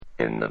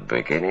In the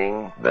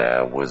beginning,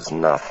 there was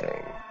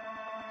nothing.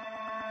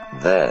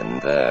 Then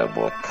there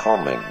were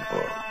comic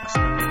books.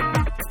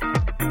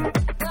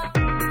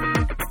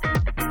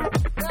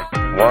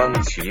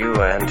 Once you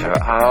enter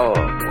our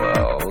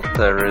world,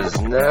 there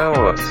is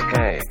no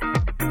escape.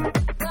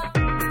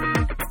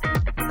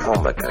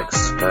 Comic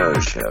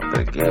exposure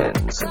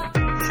begins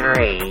in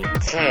 3,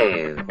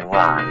 2,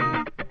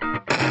 1.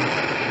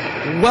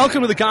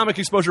 Welcome to the Comic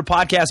Exposure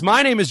Podcast.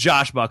 My name is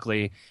Josh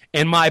Buckley,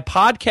 and my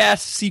podcast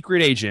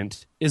secret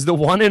agent is the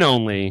one and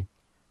only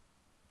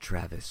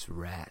Travis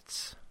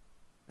Rats.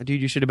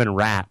 Dude, you should have been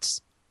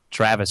Rats.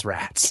 Travis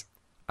Rats.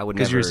 I would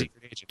 'Cause never you're a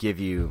secret agent. give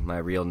you my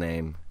real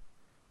name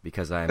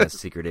because I am a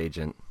secret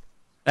agent.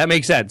 That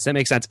makes sense.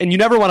 And you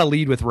never want to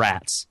lead with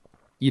rats.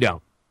 You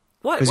don't.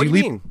 What? 'Cause What do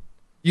you mean?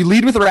 You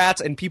lead with rats,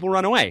 and people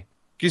run away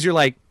because you're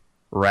like,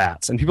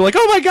 rats. And people are like,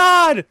 oh my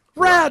God,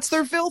 rats,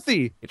 they're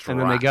filthy. It's and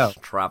then Rats, they go.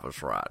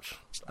 Travis Rats.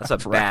 That's a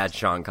bad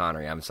Sean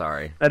Connery. I'm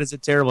sorry. That is a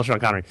terrible Sean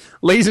Connery.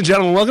 Ladies and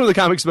gentlemen, welcome to the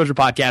Comic Exposure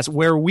Podcast,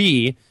 where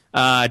we,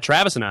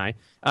 Travis and I,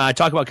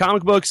 talk about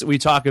comic books. We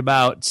talk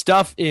about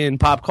stuff in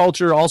pop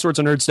culture, all sorts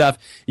of nerd stuff.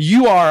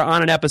 You are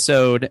on an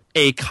episode,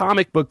 a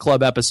comic book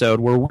club episode,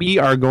 where we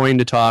are going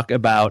to talk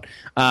about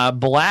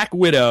Black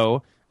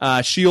Widow,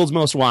 S.H.I.E.L.D.'s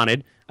Most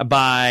Wanted,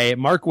 by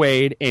Mark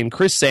Waid and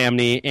Chris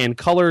Samney, and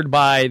colored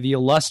by the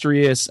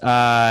illustrious,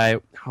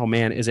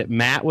 is it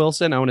Matt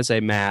Wilson? I want to say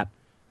Matt,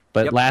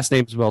 but Yep. Last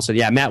name's Wilson.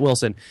 Yeah, Matt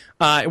Wilson.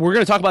 We're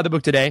going to talk about the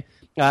book today.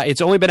 It's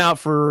only been out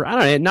for,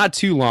 not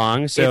too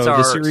long. So It's our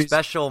the series...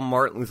 special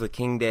Martin Luther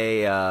King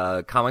Day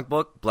comic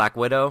book, Black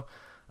Widow.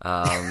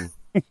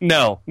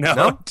 No.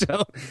 That's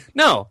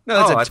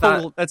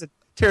a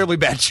terribly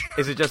bad choice.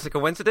 Is it just a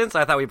coincidence?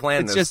 I thought we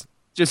planned It's this.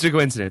 just a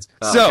coincidence.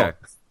 Oh,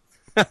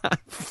 okay.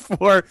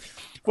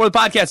 For the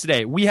podcast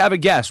today, we have a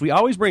guest. We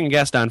always bring a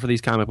guest on for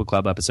these comic book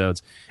club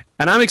episodes,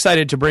 and I'm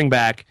excited to bring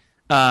back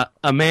a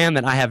man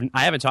that I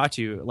haven't talked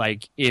to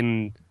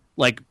in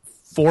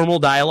formal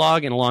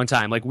dialogue in a long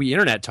time. Like, we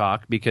internet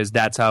talk because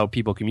that's how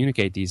people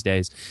communicate these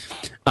days.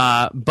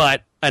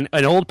 But an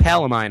old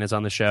pal of mine is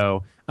on the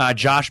show,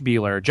 Josh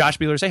Beeler. Josh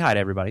Beeler, say hi to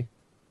everybody.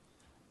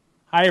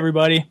 Hi,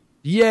 everybody.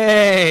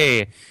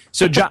 Yay!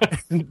 So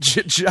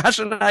Josh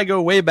and I go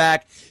way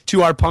back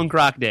to our punk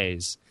rock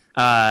days.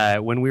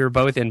 When we were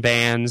both in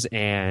bands,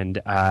 and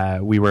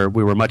we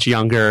were much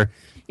younger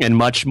and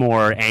much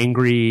more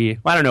angry.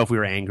 Well, I don't know if we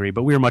were angry,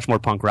 but we were much more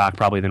punk rock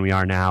probably than we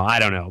are now. I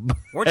don't know.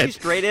 Weren't you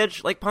straight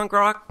edge like punk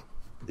rock?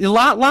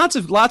 Lots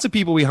of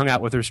people we hung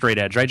out with are straight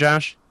edge, right,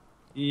 Josh?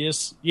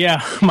 Yes,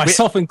 yeah,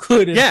 myself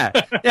included. Yeah.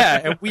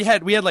 And we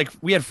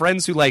had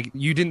friends who, like,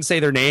 you didn't say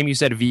their name, you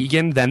said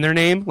vegan, then their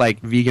name,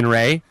 like Vegan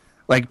Ray,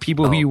 like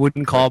people who you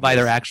wouldn't call by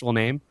their actual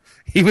name.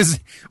 He's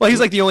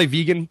like the only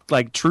vegan,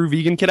 like true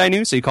vegan kid I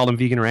knew, so you called him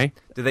Vegan Ray.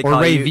 Did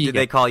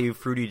they call you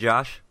Fruity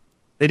Josh?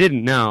 They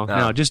didn't.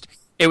 No. Just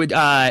it would.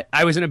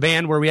 I was in a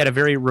band where we had a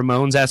very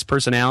Ramones-esque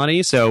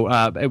personality,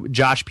 so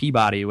Josh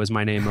Peabody was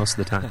my name most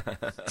of the time.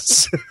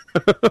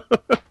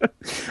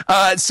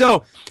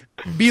 So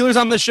Beeler's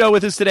on the show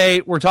with us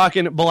today. We're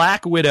talking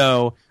Black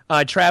Widow.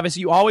 Travis,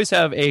 you always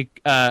have a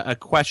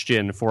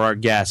question for our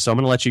guests, so I'm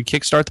going to let you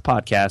kickstart the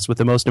podcast with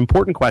the most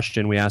important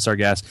question we ask our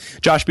guests.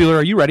 Josh Beeler,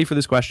 are you ready for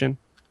this question?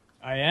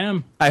 I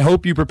am. I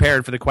hope you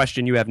prepared for the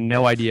question. You have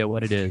no idea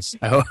what it is.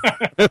 I hope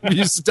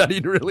you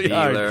studied really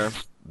hard.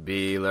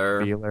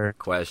 Beeler.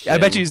 Question. I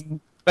bet she's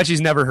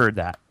never heard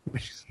that.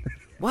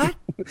 What?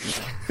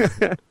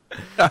 Right.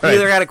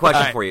 Beeler, I got a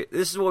question for you.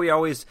 This is what we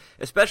always,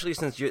 especially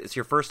since it's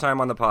your first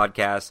time on the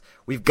podcast,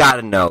 we've got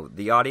to know.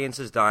 The audience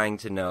is dying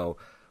to know.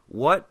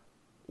 What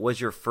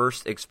was your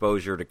first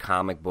exposure to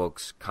comic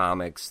books,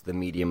 comics, the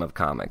medium of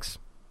comics?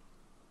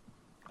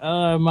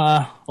 I'm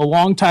a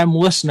long-time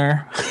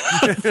listener,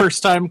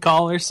 first-time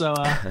caller, so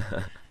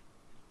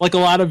like a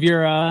lot of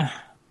your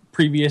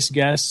previous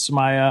guests,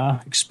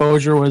 my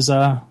exposure was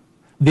the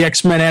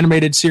X-Men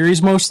animated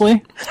series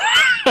mostly.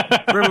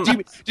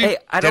 Hey,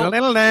 I don't...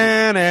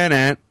 Batman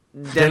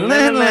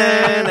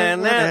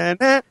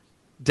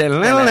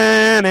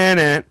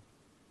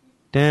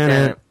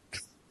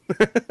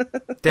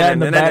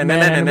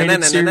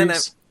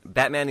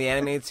the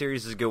Animated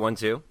Series is a good one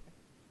too.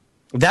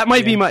 That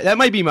might be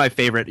my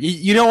favorite.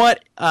 You know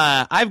what?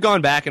 I've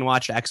gone back and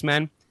watched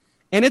X-Men,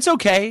 and it's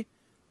okay.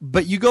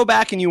 But you go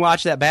back and you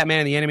watch that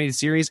Batman the Animated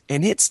Series,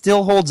 and it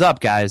still holds up,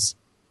 guys.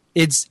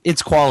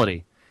 It's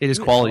quality. It is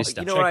quality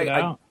stuff. You know what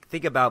I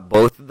think about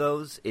both of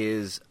those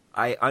is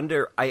I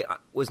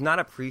was not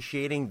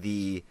appreciating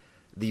the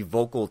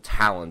vocal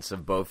talents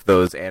of both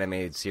those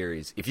animated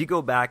series. If you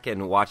go back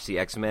and watch the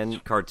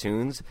X-Men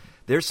cartoons,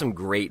 there's some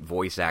great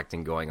voice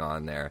acting going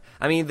on there.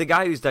 I mean, the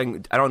guy who's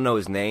done, I don't know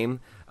his name,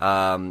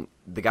 the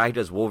guy who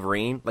does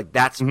Wolverine, like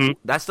that's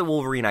the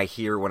Wolverine I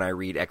hear when I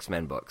read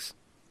X-Men books.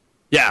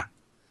 Yeah.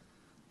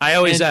 I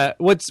always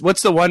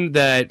what's the one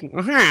that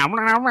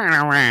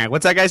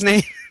what's that guy's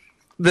name?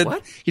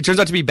 What? He turns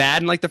out to be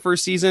bad in like the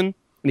first season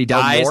and he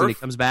dies and he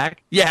comes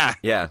back. Yeah.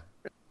 Yeah.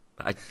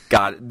 I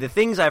got it. The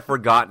things I've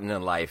forgotten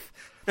in life.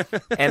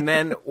 And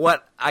then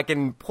what I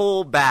can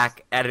pull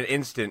back at an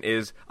instant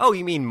is, oh,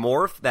 you mean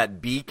Morph,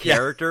 that B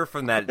character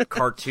from that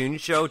cartoon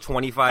show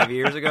 25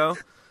 years ago?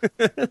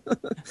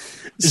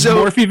 Is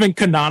Morph even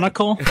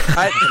canonical?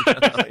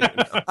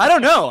 I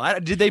don't know.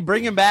 Did they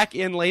bring him back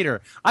in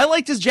later? I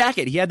liked his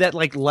jacket. He had that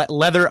like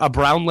a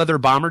brown leather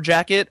bomber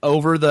jacket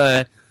over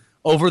the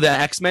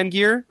X-Men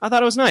gear. I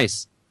thought it was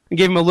nice. It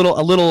gave him a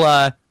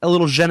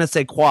little je ne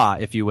sais quoi,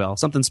 if you will,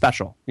 something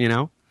special. You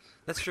know.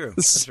 That's true.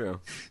 That's true.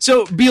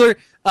 So, Beeler,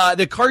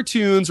 the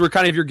cartoons were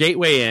kind of your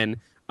gateway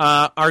in.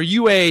 Are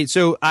you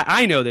so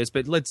I know this,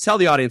 but let's tell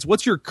the audience,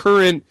 what's your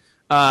current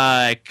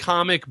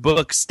comic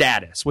book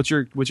status? What's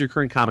your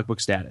current comic book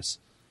status?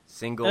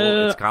 Single,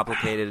 it's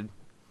complicated.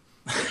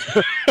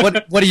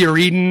 What are you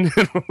reading?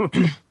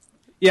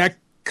 Yeah, I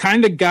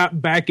kind of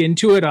got back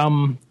into it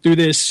through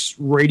this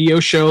radio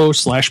show /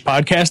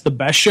 podcast, The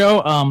Best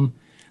Show.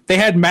 They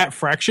had Matt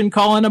Fraction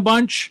call in a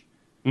bunch.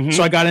 Mm-hmm.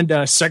 So I got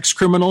into Sex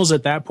Criminals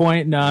at that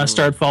point and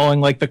started following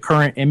like the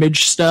current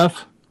Image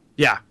stuff.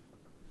 Yeah.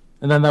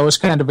 And then that was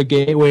kind of a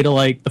gateway to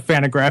like the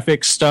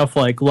Fantagraphics stuff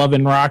like Love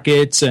and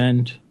Rockets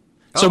and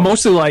so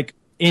mostly like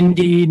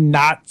indie,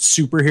 not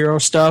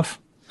superhero stuff.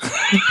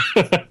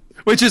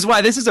 Which is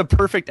why this is a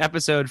perfect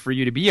episode for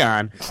you to be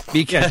on,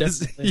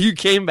 because you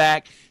came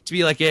back to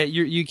be like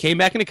you came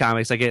back into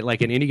comics like an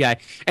indie guy.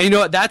 And you know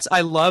what?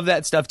 I love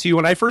that stuff too.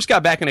 When I first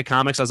got back into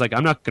comics, I was like,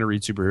 I'm not going to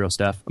read superhero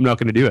stuff. I'm not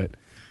going to do it.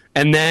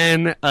 And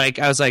then I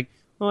was like,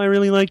 oh, I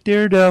really like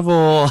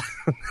Daredevil.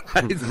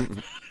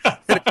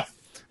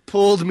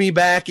 Pulled me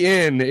back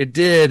in. It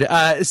did.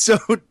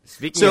 Speaking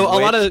of which, a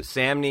lot of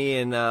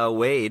Samney and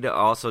Wade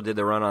also did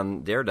the run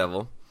on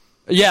Daredevil.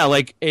 Yeah,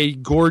 like a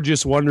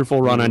gorgeous,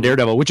 wonderful run on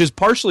Daredevil, which is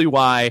partially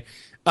why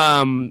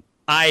I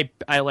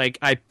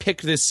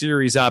picked this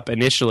series up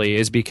initially,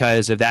 is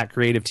because of that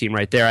creative team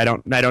right there. I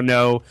don't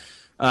know.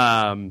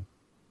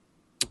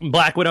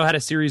 Black Widow had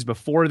a series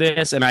before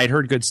this, and I had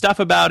heard good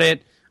stuff about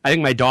it. I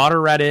think my daughter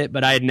read it,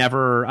 but I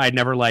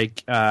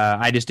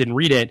just didn't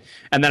read it.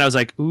 And then I was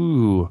like,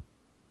 ooh,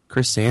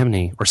 Chris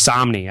Samney or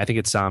Somney. I think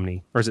it's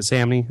Somney, or is it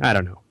Samney? I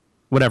don't know.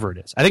 Whatever it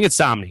is, I think it's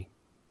Somney.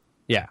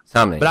 Yeah,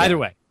 Somney. But either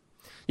way.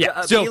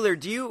 Yeah, so Beeler,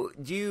 do you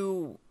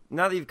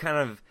now that you've kind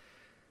of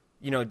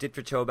dipped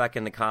your toe back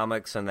in the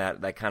comics and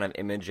that kind of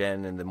Image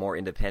end and the more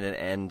independent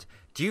end,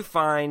 do you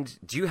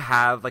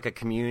have like a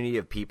community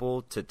of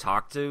people to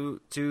talk to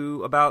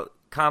about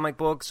comic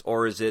books,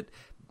 or is it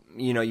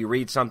you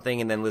read something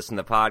and then listen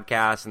to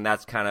podcasts and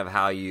that's kind of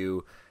how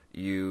you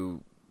the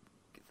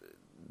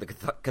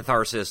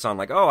catharsis on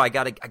like, oh, I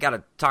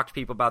gotta talk to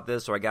people about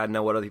this, or I gotta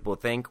know what other people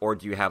think, or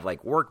do you have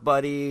like work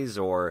buddies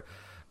or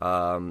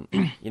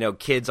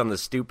kids on the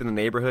stoop in the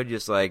neighborhood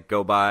just like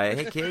go by,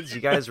 hey kids,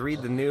 you guys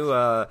read the new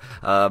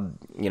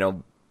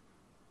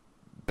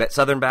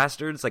Southern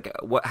Bastards? Like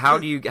how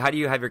do you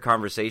have your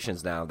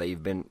conversations now that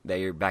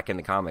you're back in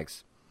the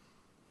comics?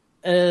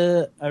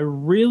 I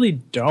really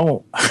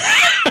don't.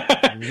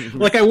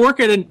 Like I work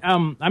at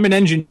I'm an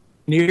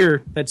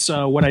engineer. That's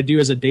what I do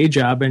as a day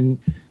job, and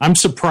I'm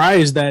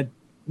surprised that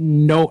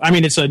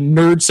it's a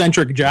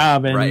nerd-centric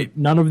job, and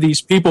none of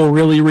these people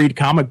really read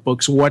comic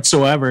books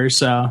whatsoever.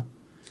 So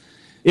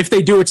if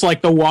they do, it's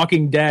like The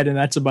Walking Dead, and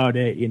that's about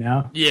it,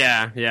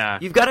 Yeah.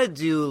 You've got to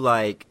do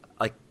like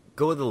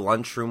go to the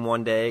lunchroom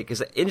one day,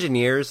 because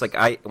engineers, like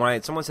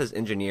when someone says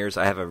engineers,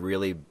 I have a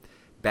really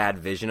bad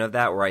vision of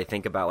that, where I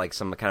think about like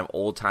some kind of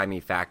old-timey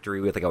factory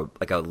with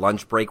like a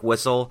lunch break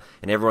whistle,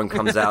 and everyone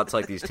comes out to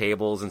like these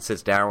tables and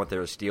sits down with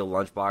their steel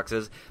lunch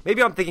boxes.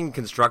 Maybe I'm thinking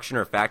construction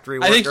or factory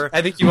worker.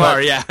 I think you are,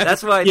 yeah.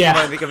 That's what I think when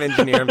I think of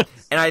engineer.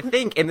 And I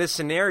think in this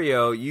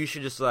scenario, you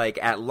should just like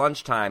at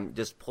lunchtime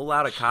just pull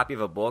out a copy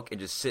of a book and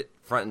just sit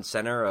front and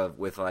center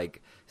with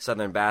like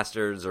Southern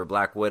Bastards or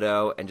Black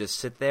Widow, and just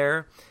sit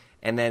there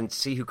and then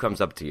see who comes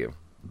up to you.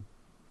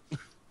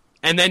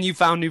 And then you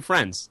found new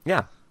friends.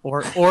 Yeah.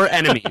 Or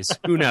enemies.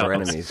 Who knows? Or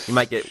enemies. You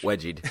might get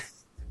wedgied.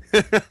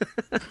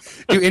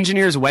 Do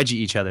engineers wedgie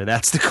each other?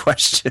 That's the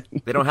question.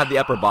 They don't have the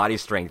upper body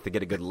strength to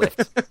get a good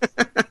lift.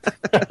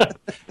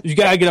 You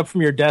gotta get up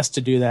from your desk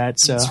to do that.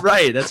 So That's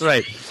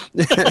right.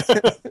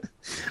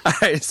 All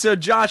right. So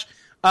Josh,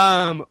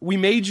 we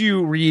made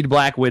you read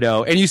Black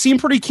Widow, and you seem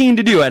pretty keen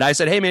to do it. I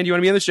said, hey man, do you want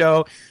to be on the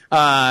show?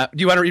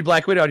 Do you want to read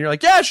Black Widow? And you're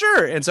like, yeah,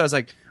 sure. And so I was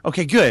like,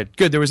 okay, good.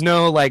 There was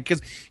no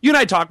because you and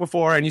I talked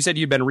before, and you said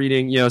you'd been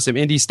reading some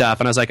indie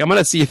stuff, and I was like, I'm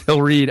gonna see if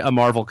he'll read a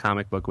Marvel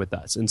comic book with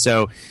us. And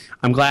so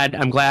I'm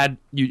glad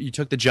you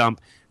took the jump.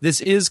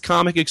 This is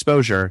comic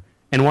exposure,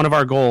 and one of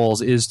our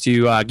goals is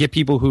to get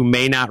people who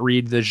may not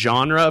read the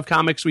genre of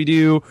comics we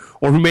do,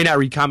 or who may not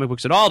read comic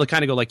books at all, to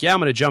kind of go like, yeah, I'm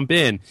gonna jump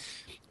in.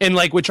 And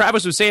like what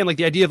Travis was saying, like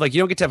the idea of like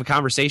you don't get to have a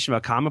conversation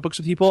about comic books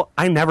with people.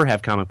 I never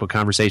have comic book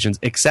conversations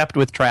except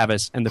with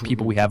Travis and the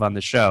people we have on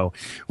the show,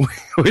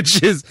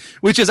 which is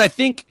I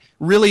think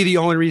really the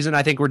only reason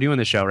I think we're doing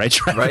the show, right,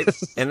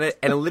 Travis? Right.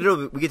 And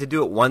literally we get to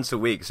do it once a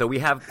week, so we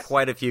have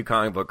quite a few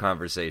comic book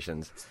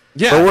conversations.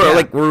 Yeah,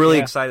 but we're really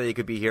excited that you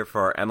could be here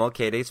for our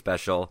MLK Day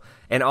special,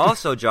 and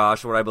also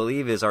Josh, what I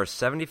believe is our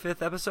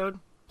 75th episode.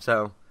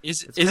 So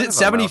Is it's it kind of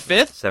a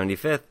 75th?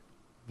 75th.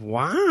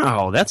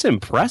 Wow, that's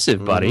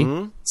impressive,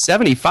 buddy.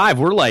 75.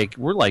 We're like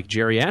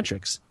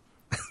geriatrics.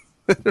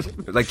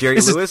 Like Jerry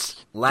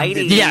Lewis?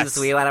 Ladies, Yes.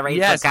 we want to read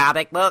Yes. some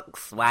comic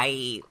books.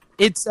 Wait.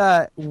 It's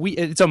a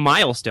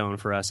milestone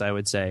for us, I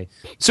would say.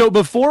 So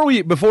before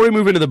we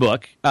move into the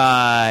book,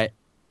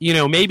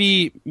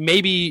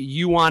 maybe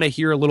you want to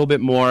hear a little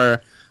bit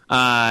more.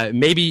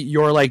 Maybe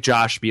you're like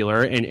Josh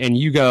Spieler and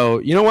you go,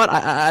 you know what?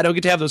 I don't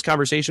get to have those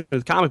conversations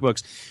with comic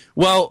books.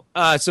 Well,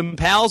 some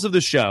pals of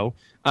the show,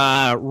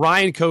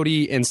 Ryan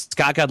Cody and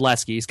Scott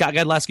Godleski. Scott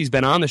Godleski's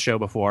been on the show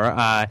before.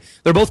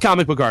 They're both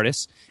comic book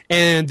artists,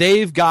 and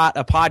they've got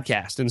a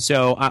podcast. And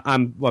so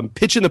I'm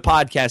pitching the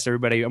podcast,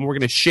 everybody, and we're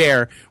going to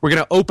share. We're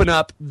going to open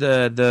up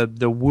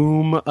the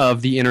womb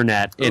of the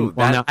internet. And Ooh,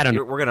 I don't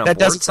know. We're gonna that abort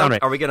doesn't sound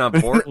right. Are we going to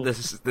abort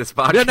this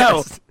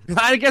podcast? No,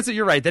 I guess that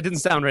you're right. That didn't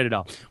sound right at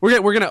all.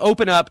 We're gonna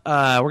open up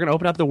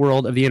the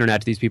world of the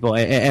internet to these people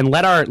and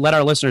let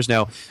our listeners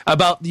know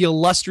about The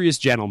Illustrious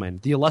Gentleman.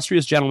 The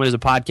Illustrious Gentleman is a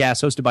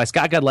podcast hosted by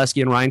Scott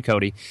Godleski and Ryan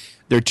Cody.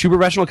 They're two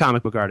professional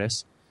comic book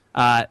artists.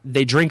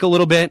 They drink a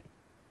little bit.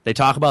 They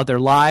talk about their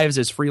lives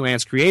as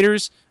freelance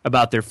creators,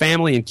 about their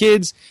family and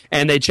kids,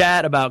 and they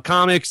chat about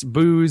comics,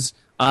 booze,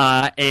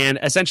 and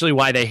essentially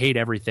why they hate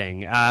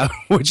everything,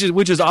 which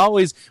is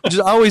always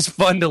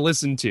fun to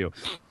listen to.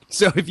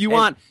 So if you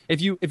want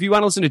to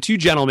listen to two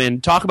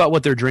gentlemen talk about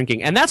what they're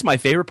drinking, and that's my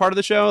favorite part of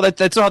the show.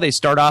 That's how they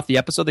start off the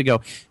episode. They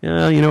go, you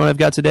know what I've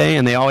got today,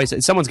 and they always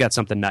someone's got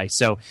something nice.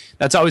 So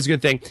that's always a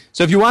good thing.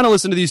 So if you want to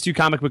listen to these two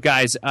comic book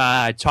guys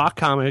talk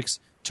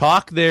comics,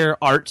 talk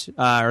their art,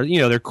 or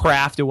their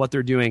craft and what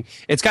they're doing,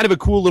 it's kind of a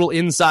cool little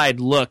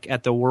inside look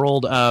at the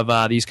world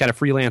of these kind of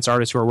freelance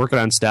artists who are working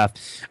on stuff.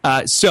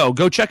 So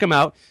go check them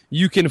out.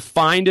 You can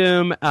find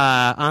them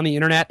on the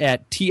internet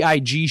at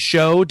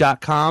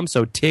tigshow.com.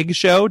 So TIG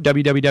Show,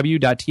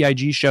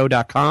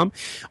 www.tigshow.com.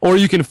 Or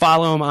you can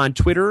follow them on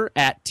Twitter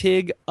at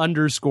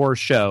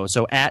TIG_show.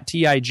 So at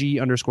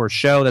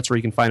TIG_show. That's where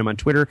you can find them on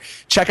Twitter.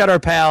 Check out our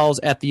pals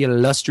at The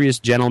Illustrious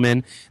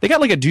Gentleman. They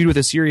got like a dude with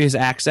a serious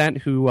accent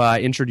who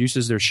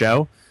introduces their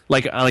show.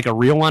 Like a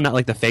real one, not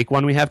like the fake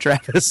one we have,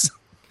 Travis.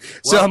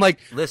 So Well, I'm like,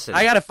 listen,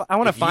 I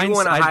want to if find. you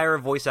want to hire a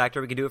voice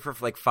actor, we can do it for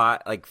like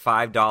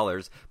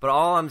 $5. But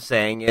all I'm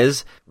saying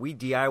is, we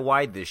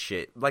DIY'd this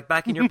shit like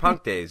back in your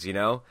punk days.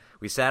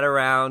 We sat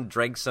around,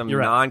 drank some You're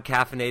right.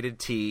 non-caffeinated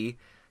tea.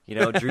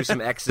 Drew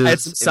some Had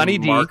X's some Sunny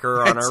in D.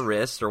 marker on our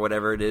wrist or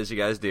whatever it is you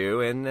guys do,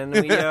 and then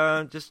we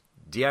just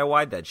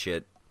DIY'd that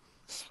shit.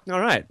 All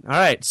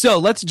right. So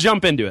let's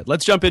jump into it.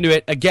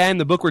 Again,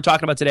 the book we're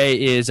talking about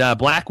today is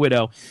Black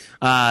Widow,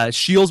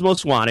 S.H.I.E.L.D.'s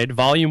Most Wanted,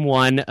 Volume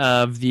 1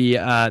 of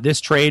the this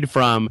trade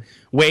from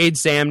Wade,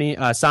 Samney,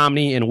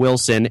 and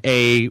Wilson.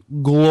 A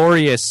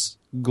glorious,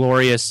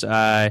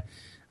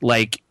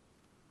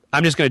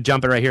 I'm just going to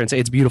jump it right here and say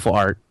it's beautiful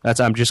art.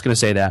 I'm just going to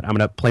say that. I'm going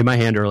to play my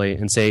hand early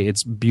and say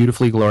it's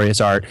beautifully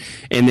glorious art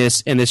in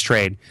this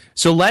trade.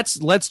 So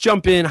let's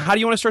jump in. How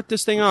do you want to start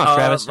this thing off,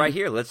 Travis? Right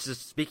here.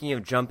 Speaking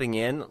of jumping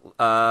in,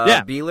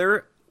 Yeah.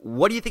 Beeler,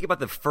 what do you think about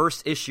the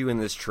first issue in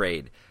this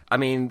trade? I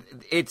mean,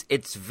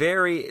 it's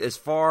very, as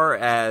far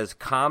as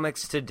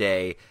comics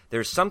today,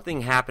 there's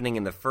something happening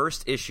in the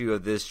first issue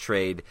of this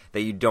trade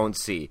that you don't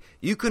see.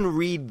 You can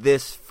read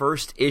this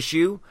first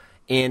issue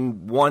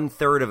in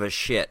 1/3 of a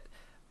shit.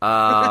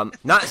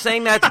 Not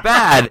saying that's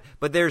bad,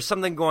 but there's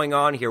something going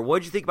on here. What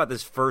did you think about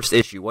this first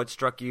issue? What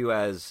struck you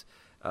as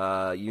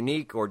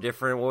unique or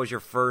different? What was your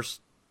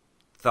first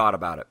thought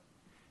about it?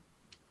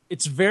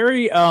 It's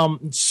very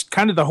it's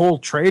kind of the whole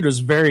trade was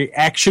very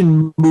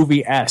action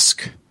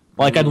movie-esque.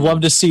 Like I'd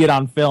love to see it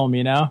on film,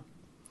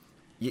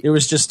 It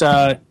was just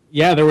there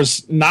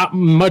was not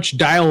much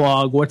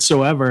dialogue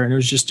whatsoever, and it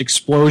was just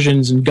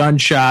explosions and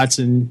gunshots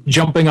and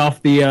jumping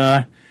off the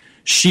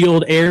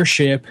S.H.I.E.L.D.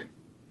 airship.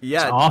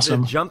 Yeah, It's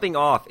awesome. The jumping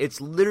off. It's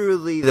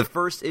literally, the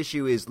first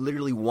issue is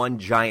literally one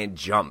giant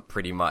jump,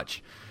 pretty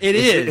much. It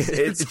is.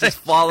 It just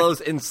follows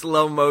in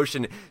slow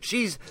motion.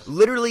 She's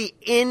literally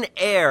in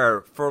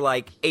air for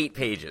like 8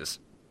 pages.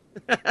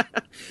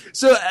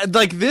 So,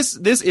 like this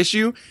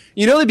issue,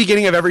 the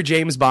beginning of every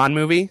James Bond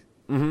movie?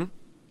 Mm-hmm.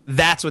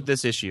 That's what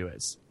this issue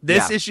is.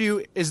 This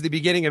issue is the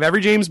beginning of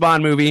every James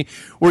Bond movie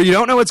where you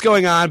don't know what's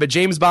going on, but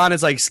James Bond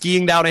is like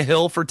skiing down a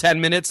hill for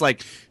 10 minutes,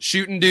 like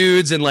shooting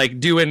dudes and like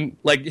doing,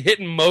 like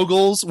hitting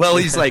moguls while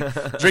he's like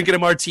drinking a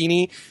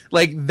martini.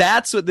 Like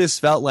that's what this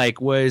felt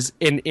like was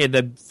in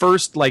the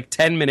first like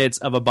 10 minutes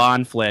of a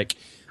Bond flick.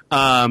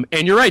 And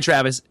you're right,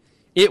 Travis.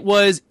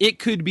 It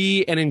could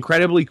be an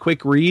incredibly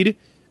quick read.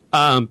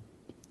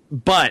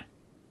 But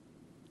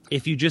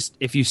if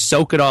you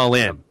soak it all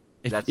in,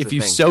 if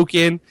you soak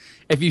in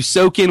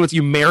with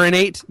you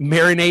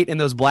marinate in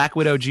those Black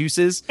Widow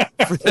juices.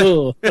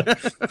 Ugh.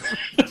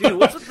 Dude,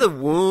 what's with the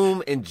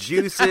womb and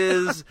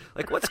juices?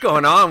 Like, what's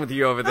going on with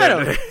you over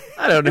there?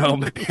 I don't know,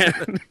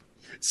 man.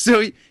 So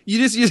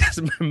you just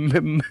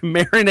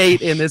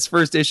marinate in this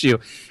first issue,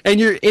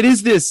 and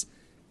it's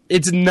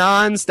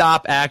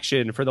nonstop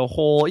action for the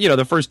whole,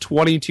 the first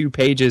 22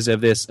 pages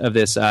of this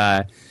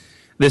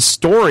this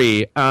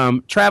story.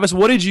 Travis,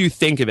 what did you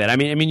think of it? I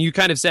mean, you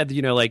kind of said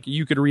that, like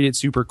you could read it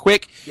super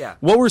quick. Yeah.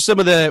 What was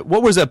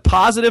a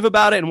positive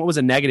about it, and what was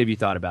a negative you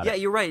thought about it? Yeah,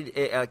 you're right.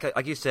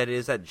 Like you said, it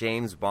is that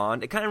James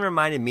Bond. It kind of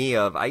reminded me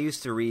of, I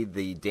used to read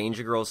the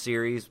Danger Girl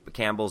series,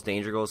 Campbell's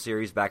Danger Girl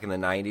series back in the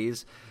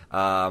 90s,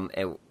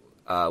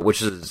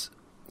 which is,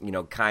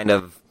 kind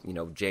of,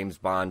 James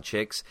Bond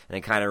chicks, and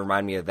it kind of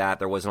reminded me of that.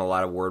 There wasn't a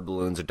lot of word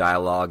balloons or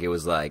dialogue. It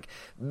was like,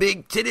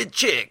 big-titted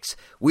chicks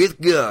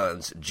with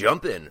guns,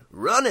 jumping,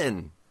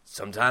 running,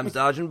 sometimes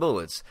dodging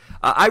bullets.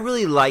 I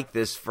really like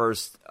this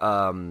first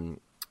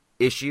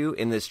issue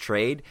in this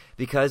trade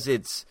because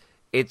it's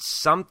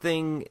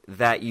something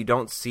that you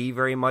don't see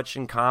very much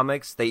in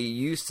comics that you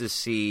used to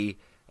see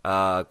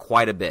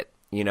quite a bit.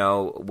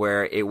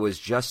 Where it was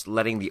just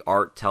letting the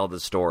art tell the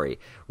story.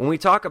 When we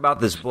talk about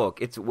this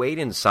book, it's Waid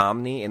and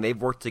Somni, and they've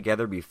worked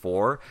together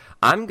before.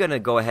 I'm going to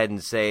go ahead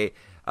and say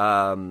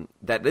that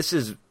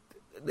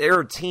they're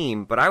a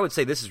team, but I would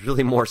say this is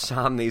really more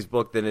Somni's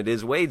book than it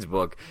is Waid's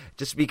book,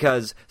 just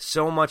because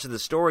so much of the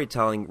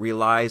storytelling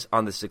relies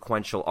on the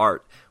sequential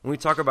art. When we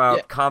talk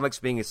about comics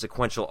being a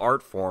sequential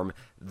art form,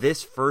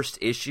 this first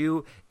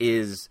issue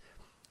is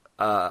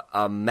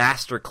a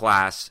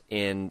masterclass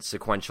in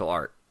sequential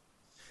art.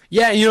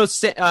 Yeah,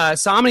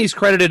 Somni's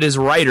credited as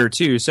writer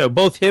too, so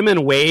both him and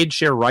Waid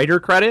share writer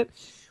credit,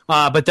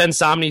 but then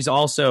Somni's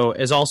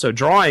is also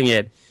drawing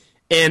it,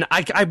 and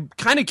I'm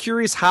kind of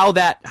curious how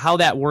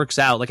that works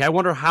out. Like, I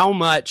wonder how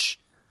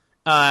much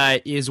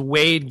is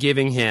Waid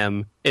giving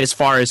him as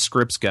far as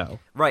scripts go.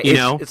 Right,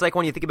 it's like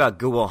when you think about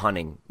Good Will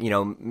Hunting.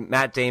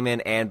 Matt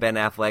Damon and Ben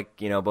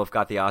Affleck, both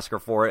got the Oscar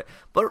for it,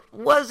 but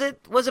was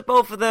it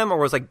both of them, or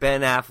was like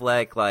Ben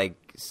Affleck like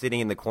sitting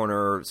in the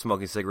corner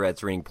smoking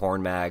cigarettes, reading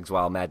porn mags,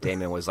 while Matt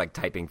Damon was like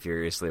typing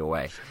furiously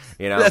away?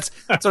 That's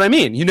what I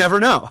mean. You never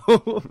know.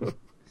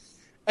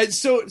 And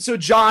so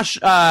Josh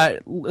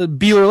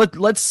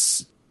Beeler,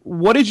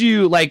 what did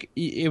you like?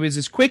 It was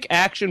this quick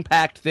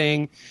action-packed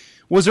thing.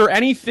 Was there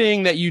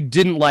anything that you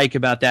didn't like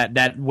about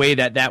that way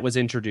that was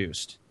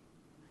introduced?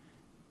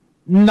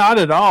 Not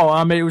at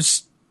all. It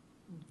was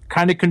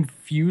kind of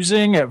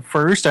confusing at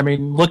first.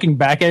 Looking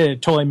back at it,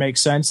 it totally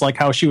makes sense, like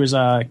how she was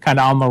kind of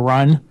on the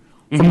run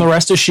from the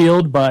rest of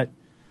S.H.I.E.L.D., but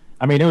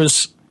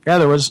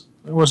there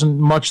wasn't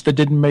much that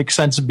didn't make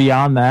sense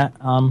beyond that.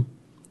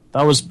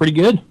 That was pretty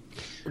good.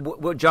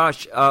 Well,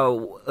 Josh,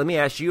 let me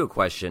ask you a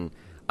question.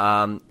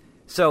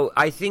 So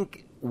I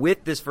think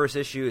with this first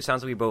issue, it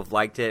sounds like we both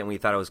liked it, and we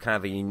thought it was kind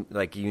of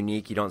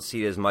unique. You don't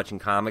see it as much in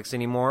comics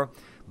anymore.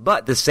 But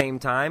at the same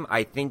time,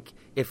 I think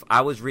if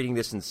I was reading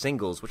this in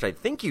singles, which I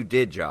think you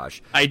did,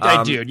 Josh. I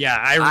did, yeah.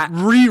 I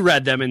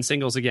reread them in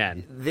singles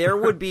again. There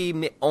would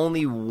be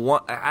only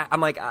one.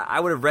 I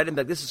would have read it and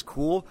be like, this is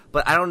cool,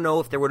 but I don't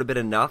know if there would have been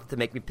enough to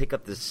make me pick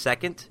up the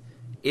second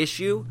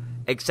issue,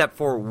 except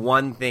for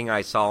one thing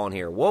I saw in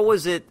here. What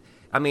was it?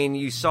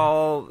 You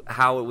saw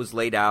how it was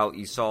laid out.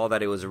 You saw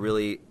that it was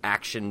really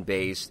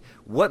action-based.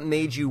 What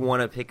made you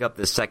want to pick up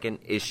the second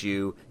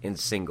issue in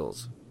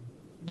singles?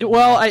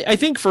 Well, I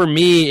think for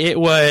me,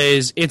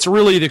 it's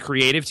really the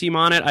creative team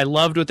on it. I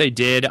loved what they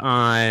did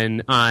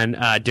on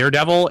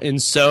Daredevil,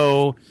 and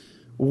so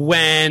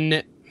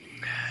when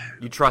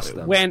you trust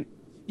them,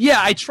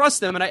 I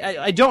trust them, and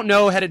I don't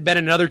know, had it been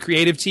another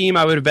creative team,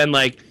 I would have been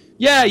like,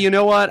 yeah, you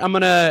know what,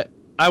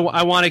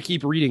 I want to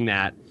keep reading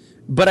that.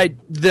 But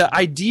the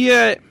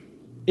idea,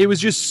 it was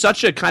just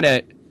such a kind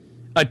of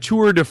a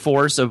tour de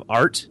force of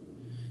art.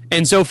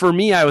 And so for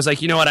me, I was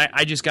like, you know what,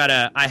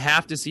 I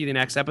have to see the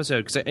next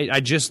episode,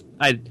 because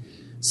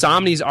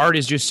Somni's art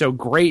is just so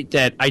great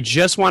that I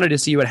just wanted to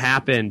see what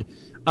happened.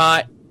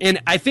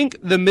 And I think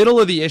the middle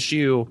of the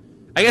issue,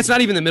 I guess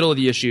not even the middle of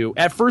the issue,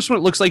 at first when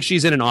it looks like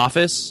she's in an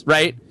office,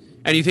 right?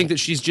 And you think that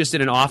she's just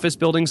in an office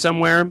building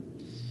somewhere.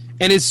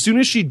 And as soon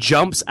as she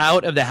jumps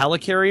out of the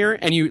helicarrier,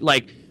 and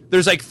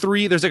there's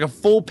a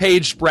full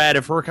page spread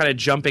of her kind of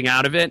jumping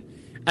out of it.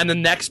 And the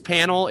next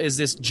panel is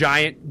this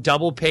giant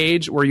double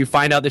page where you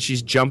find out that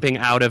she's jumping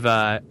out of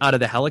the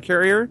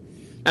helicarrier.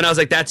 And I was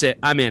like, that's it.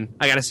 I'm in.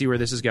 I got to see where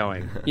this is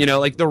going.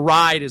 The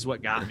ride is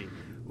what got me.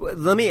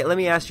 Let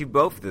me ask you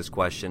both this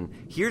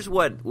question. Here's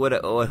what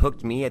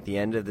hooked me at the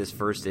end of this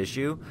first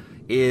issue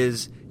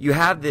is you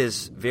have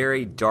this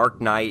very Dark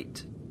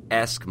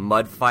Knight-esque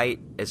mud fight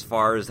as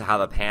far as how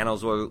the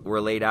panels were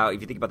laid out.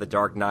 If you think about the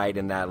Dark Knight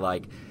and that,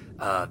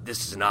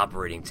 this is an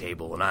operating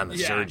table and I'm a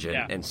surgeon,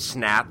 and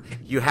snap,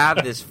 you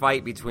have this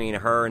fight between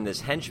her and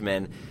this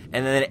henchman,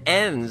 and then it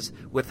ends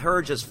with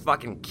her just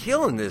fucking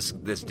killing this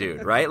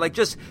dude, right?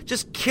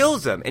 Just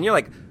kills him. And you're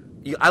like,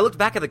 I looked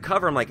back at the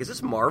cover, I'm like, is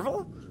this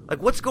Marvel?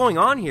 What's going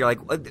on here?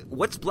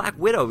 What's Black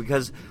Widow?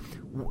 Because,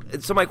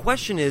 so my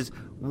question is,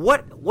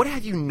 what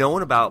have you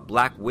known about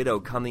Black Widow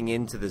coming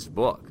into this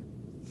book?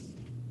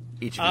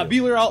 Each of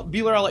you.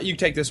 Beeler, I'll let you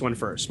take this one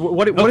first.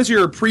 What is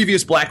your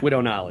previous Black Widow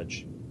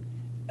knowledge?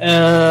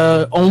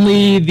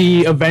 Only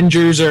the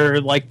Avengers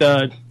or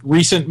the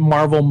recent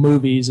Marvel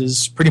movies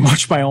is pretty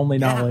much my only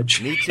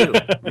knowledge. Me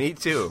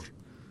too.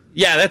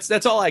 Yeah,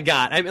 that's all I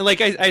got.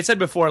 Like I said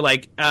before,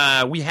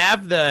 we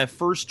have the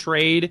first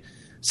trade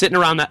sitting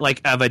around that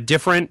like of a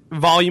different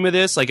volume of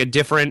this, like a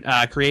different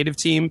creative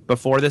team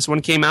before this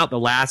one came out, the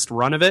last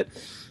run of it,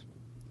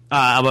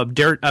 of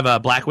a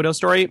Black Widow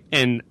story,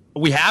 and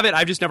we have it.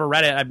 I've just never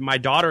read it. My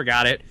daughter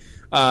got it.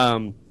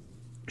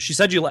 She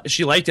said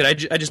she liked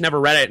it. I just never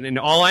read it, and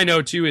all I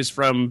know too is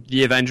from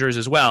the Avengers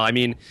as well. I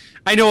mean,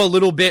 I know a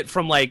little bit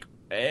from like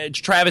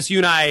Travis, you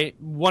and I,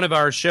 one of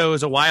our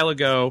shows a while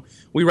ago,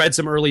 we read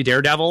some early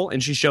Daredevil,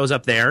 and she shows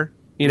up there,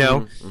 you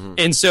know,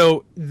 and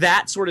so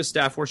that sort of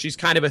stuff where she's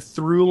kind of a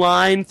through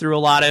line through a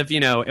lot of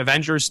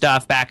Avengers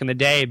stuff back in the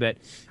day. But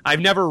I've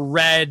never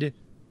read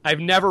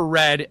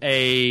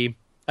a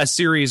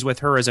series with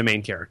her as a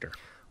main character.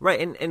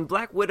 Right, and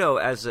Black Widow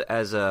as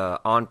a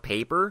on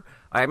paper,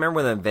 I remember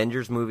when the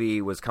Avengers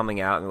movie was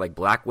coming out and like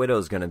Black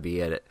Widow's going to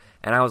be in it,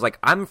 and I was like,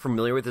 I'm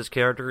familiar with this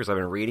character because I've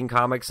been reading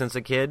comics since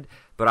a kid,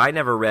 but I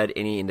never read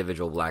any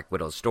individual Black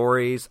Widow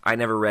stories. I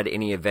never read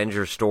any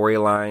Avengers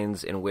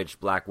storylines in which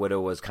Black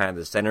Widow was kind of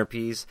the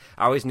centerpiece.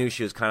 I always knew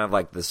she was kind of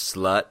like the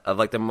slut of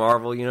like the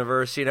Marvel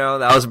universe.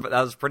 That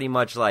was pretty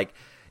much like,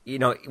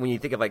 when you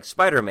think of like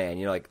Spider-Man,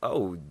 you're like,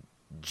 oh,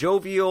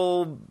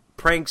 jovial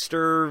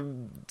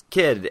prankster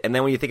kid, and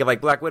then when you think of like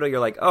Black Widow, you're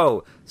like,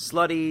 oh,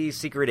 slutty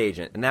secret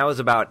agent, and that was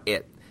about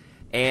it.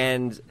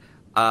 And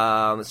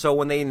so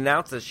when they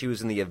announced that she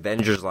was in the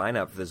Avengers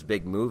lineup for this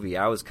big movie,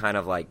 I was kind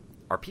of like,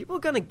 are people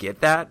gonna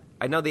get that?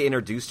 I know they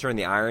introduced her in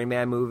the Iron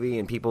Man movie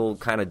and people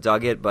kind of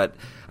dug it, but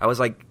I was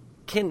like,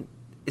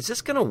 is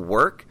this gonna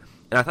work?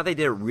 And I thought they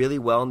did it really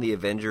well in the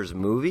Avengers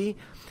movie,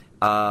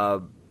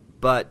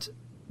 but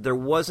there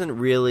wasn't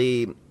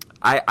really,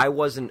 I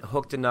wasn't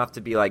hooked enough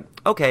to be like,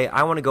 okay,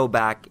 I want to go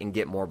back and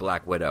get more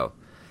Black Widow.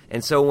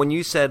 And so when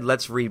you said,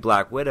 let's read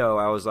Black Widow,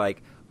 I was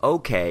like,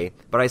 okay.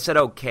 But I said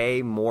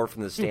okay more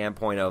from the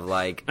standpoint of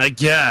like, I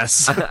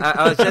guess.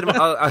 I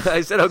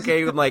said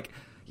okay. I'm like,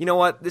 you know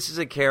what? This is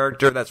a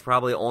character that's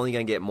probably only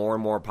going to get more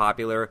and more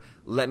popular.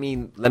 Let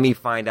me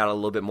find out a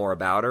little bit more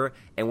about her.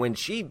 And when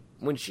she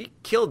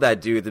killed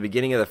that dude at the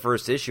beginning of the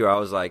first issue, I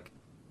was like,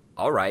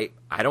 all right,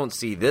 I don't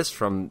see this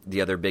from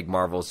the other big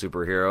Marvel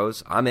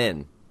superheroes. I'm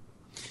in.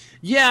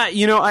 Yeah,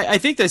 I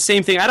think the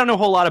same thing. I don't know a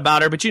whole lot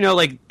about her, but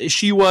like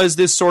she was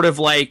this sort of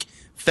like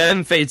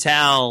femme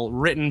fatale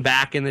written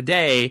back in the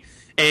day,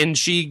 and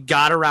she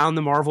got around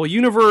the Marvel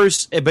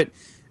universe. But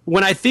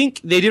when I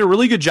think they did a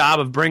really good job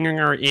of bringing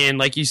her in,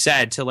 like you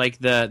said, to like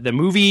the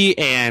movie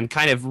and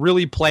kind of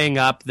really playing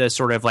up the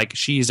sort of like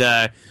she's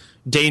a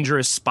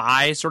dangerous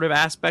spy sort of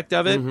aspect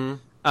of it.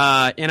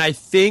 And I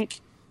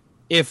think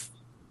if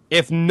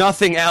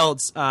nothing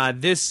else,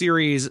 this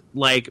series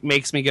like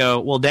makes me go,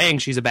 well, dang,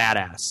 she's a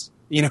badass.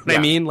 You know what I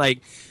mean?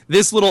 Like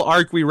this little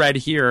arc we read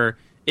here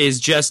is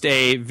just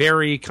a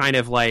very kind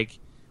of like,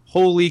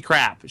 holy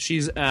crap,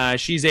 she's a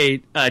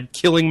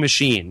killing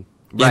machine.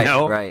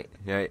 Right.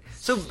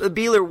 So,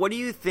 Beeler, what do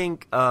you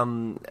think?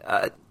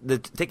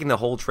 Taking the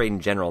whole trade in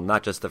general,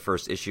 not just the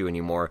first issue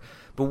anymore,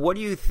 but what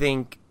do you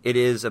think it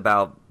is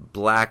about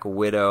Black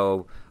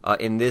Widow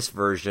in this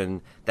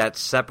version that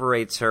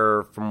separates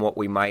her from what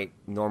we might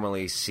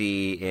normally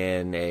see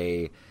in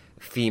a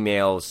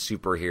female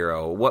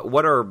superhero?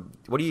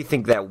 What do you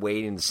think that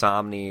Wade and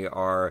Somni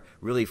are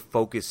really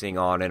focusing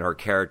on in her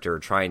character,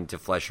 trying to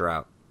flesh her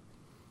out?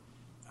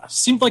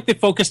 Seemed like they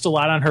focused a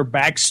lot on her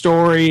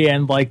backstory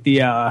and like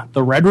the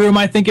Red Room,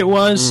 I think it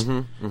was.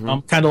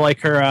 Kind of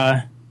like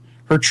her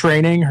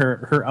training,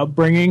 her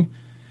upbringing.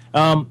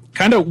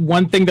 Kind of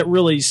one thing that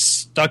really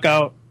stuck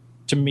out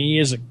to me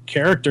as a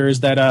character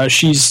is that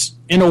she's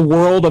in a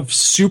world of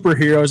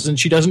superheroes and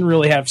she doesn't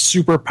really have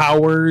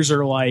superpowers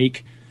or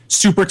like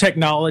super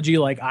technology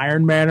like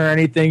Iron Man or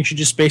anything. She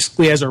just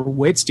basically has her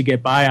wits to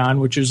get by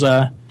on, which is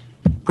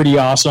pretty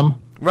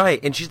awesome.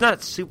 Right, and she's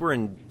not super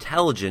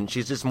intelligent.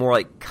 She's just more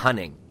like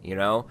cunning,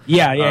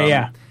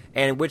 Yeah.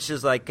 And which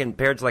is like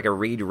compared to like a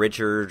Reed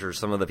Richards or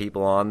some of the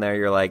people on there,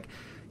 you're like,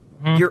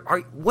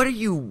 what are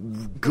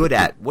you good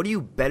at? What are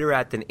you better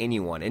at than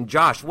anyone? And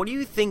Josh, what do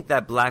you think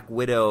that Black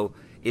Widow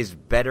is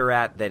better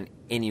at than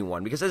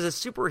anyone? Because as a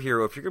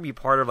superhero, if you're going to be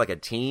part of like a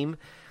team,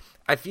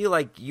 I feel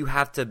like you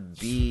have to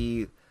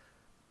be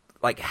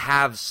like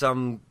have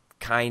some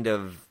kind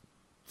of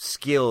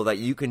skill that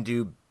you can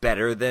do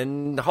better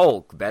than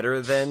Hulk,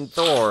 better than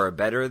Thor,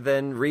 better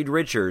than Reed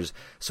Richards.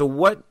 So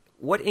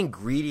what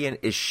ingredient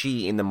is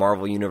she in the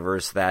Marvel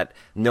universe that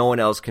no one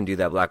else can do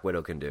that Black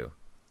Widow can do?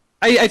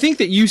 I think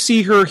that you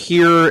see her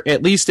here,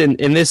 at least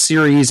in this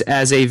series,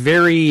 as a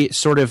very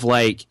sort of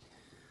like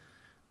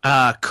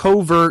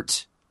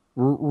covert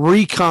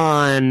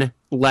recon,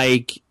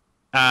 like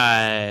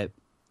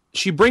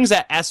she brings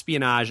that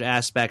espionage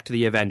aspect to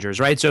the Avengers,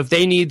 right? So if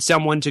they need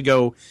someone to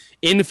go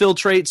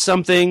infiltrate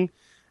something,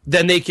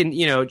 then they can,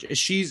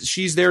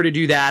 she's there to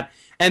do that.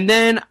 And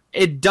then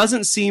it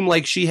doesn't seem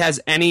like she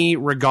has any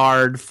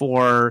regard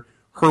for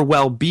her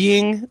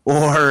well-being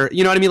or,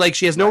 you know what I mean? Like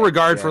she has no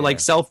regard for like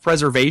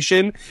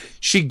self-preservation.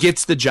 She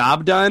gets the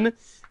job done.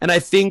 And I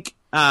think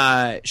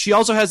she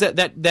also has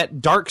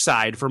that dark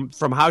side from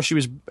how she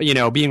was,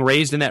 being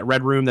raised in that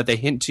Red Room that they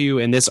hint to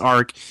in this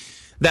arc,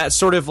 that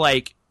sort of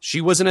like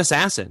she was an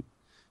assassin.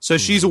 So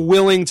she's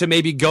willing to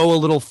maybe go a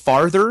little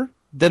farther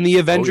than the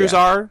Avengers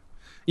are,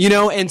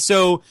 and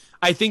so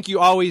I think you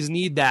always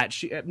need that.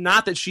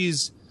 Not that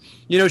she's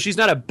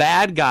not a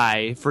bad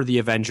guy for the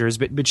Avengers,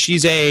 but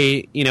she's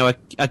a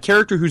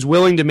character who's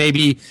willing to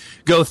maybe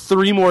go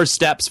 3 more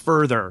steps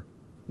further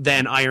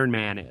than Iron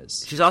Man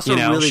is. She's also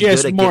really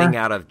good at getting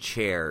out of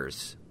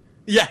chairs.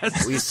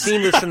 Yes. We've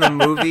seen this in the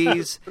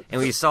movies, and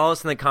we saw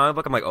this in the comic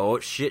book. I'm like, oh,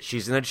 shit,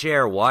 she's in a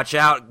chair. Watch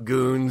out,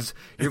 goons.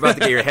 You're about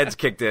to get your heads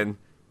kicked in.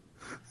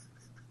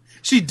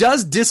 She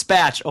does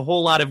dispatch a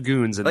whole lot of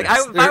goons in this.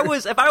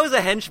 If I was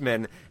a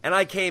henchman, and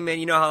I came in,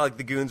 you know how like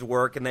the goons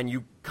work, and then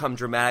you come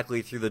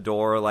dramatically through the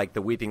door like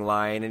the Weeping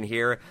Lion in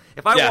here.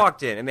 If I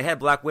walked in, and they had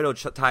Black Widow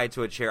tied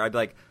to a chair, I'd be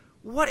like,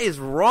 what is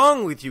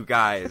wrong with you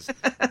guys?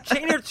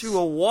 Chain her to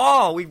a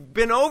wall. We've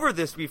been over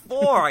this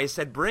before. I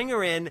said, bring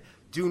her in.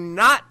 Do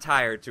not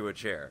tie her to a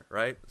chair,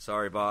 right?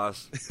 Sorry,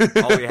 boss.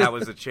 All we had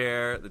was a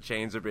chair. The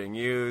chains are being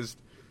used.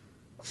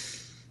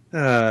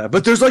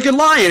 But there's like a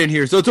lion in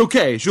here, so it's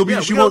okay. She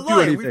won't do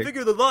anything. We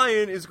figure the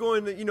lion is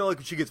going to, like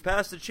if she gets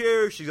past the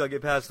chair, she's got to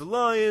get past the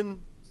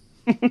lion.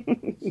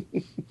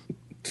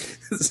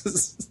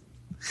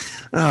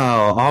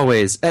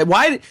 Always. Let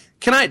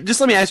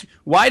me ask you,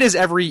 why does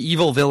every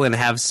evil villain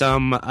have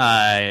some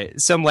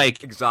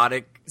like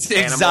exotic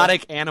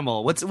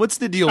animal? What's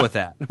the deal with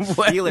that?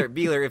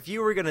 Beeler, if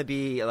you were going to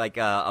be like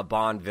a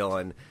Bond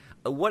villain,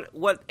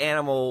 what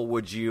animal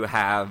would you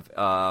have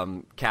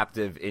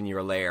captive in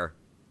your lair?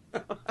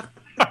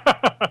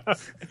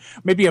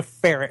 Maybe a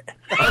ferret.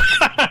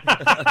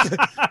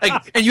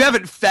 And you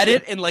haven't fed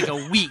it in like a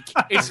week.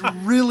 It's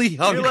really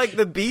hungry. You're like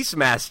the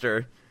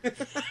Beastmaster.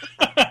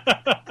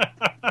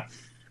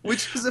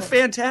 Which is a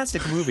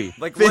fantastic movie.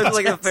 Like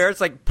the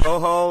ferrets like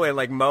Poho and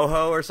like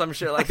Moho or some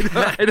shit like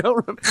that. I don't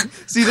remember.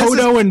 See,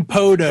 Kodo and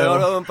Podo.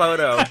 Kodo and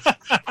Podo.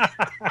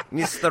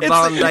 Mr.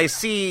 Bond, I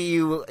see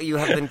you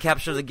have been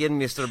captured again,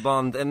 Mr.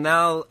 Bond, and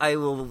now I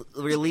will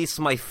release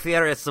my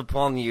ferrets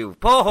upon you.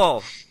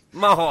 Poho!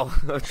 Moho.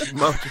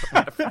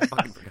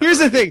 Here's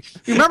the thing.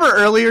 You remember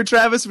earlier,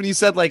 Travis, when you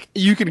said like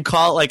you can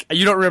call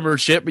you don't remember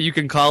shit, but you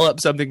can call up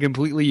something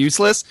completely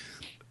useless?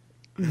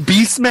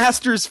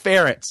 Beastmaster's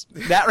ferrets.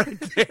 That right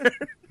there.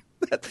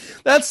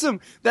 That's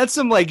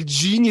some like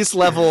genius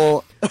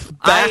level.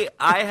 I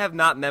have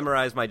not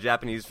memorized my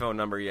Japanese phone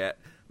number yet,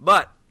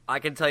 but I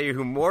can tell you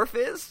who Morph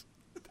is,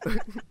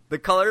 the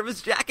color of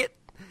his jacket,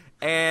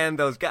 and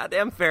those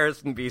goddamn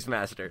ferrets in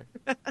Beastmaster.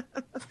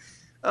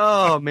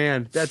 Oh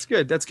man, that's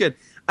good. That's good.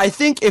 I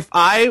think if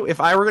I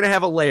were gonna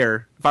have a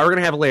lair, I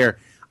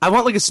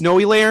want like a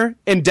snowy lair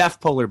and deaf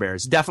polar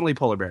bears. Definitely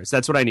polar bears.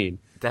 That's what I need.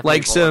 Definitely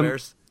like some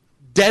bears?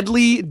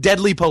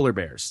 deadly polar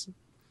bears.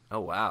 Oh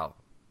wow,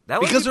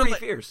 that would be pretty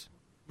fierce.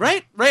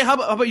 Right? How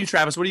about you,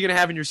 Travis? What are you going to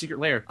have in your secret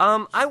lair?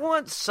 I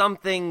want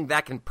something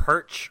that can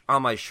perch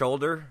on my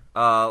shoulder.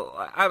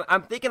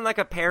 I'm thinking like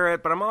a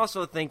parrot, but I'm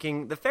also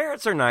thinking the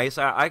ferrets are nice.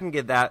 I can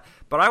get that.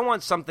 But I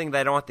want something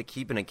that I don't have to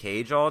keep in a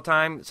cage all the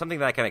time. Something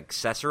that I can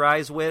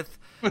accessorize with.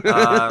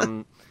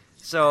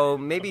 So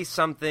maybe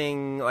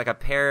something like a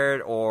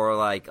parrot or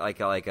like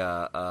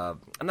a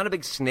I'm not a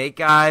big snake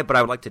guy, but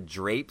I would like to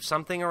drape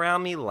something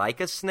around me like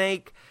a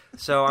snake.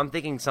 So I'm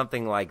thinking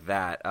something like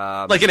that.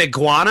 Like an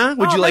iguana?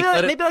 Would you like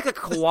maybe like a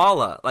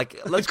koala?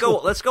 Like let's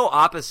go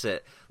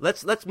opposite.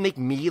 Let's make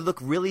me look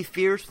really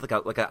fierce with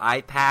like an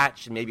eye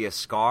patch and maybe a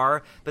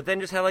scar, but then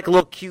just have like a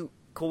little cute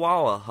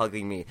koala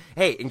hugging me.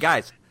 Hey, and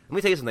guys, let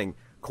me tell you something.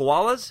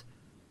 Koalas,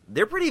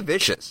 they're pretty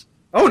vicious.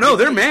 Oh no,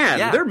 they're mad.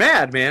 Yeah. They're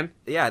mad, man.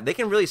 Yeah, they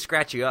can really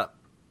scratch you up.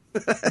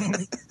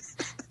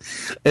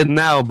 And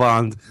now,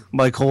 Bond,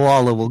 my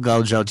koala will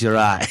gouge out your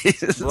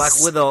eyes. Black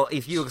Widow,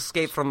 if you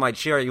escape from my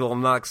chair, you will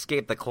not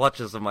escape the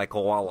clutches of my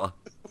koala.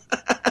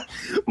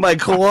 My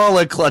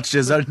koala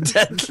clutches are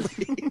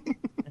deadly.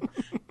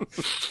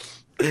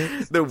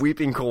 The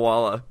weeping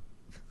koala.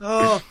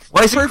 Oh,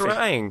 why is he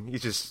crying?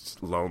 He's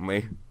just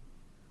lonely.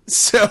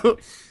 So,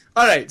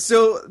 all right.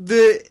 So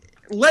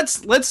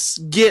let's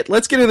get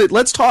into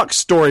let's talk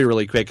story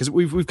really quick because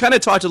we've kind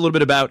of talked a little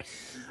bit about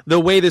the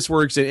way this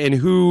works and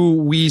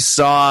who we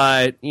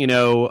saw,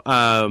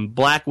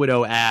 Black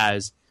Widow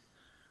as.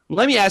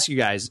 Let me ask you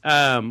guys.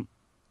 I'm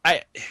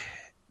going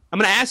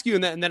to ask you,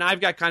 and then I've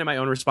got kind of my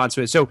own response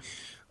to it. So,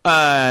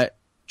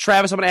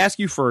 Travis, I'm going to ask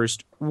you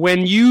first.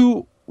 When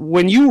you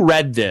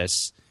read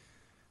this,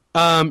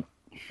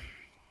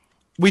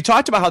 we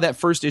talked about how that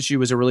first issue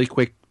was a really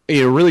quick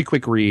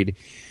read.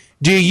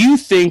 Do you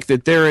think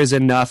that there is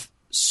enough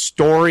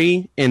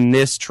story in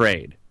this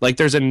trade? Like,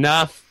 there's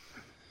enough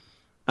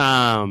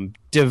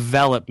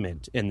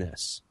development in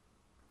this?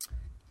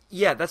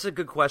 Yeah, that's a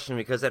good question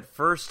because at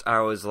first I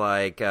was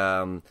like,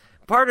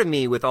 part of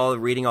me with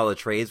reading all the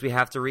trades we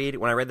have to read,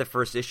 when I read the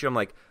first issue, I'm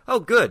like, oh,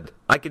 good,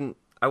 I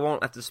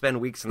won't have to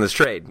spend weeks in this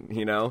trade,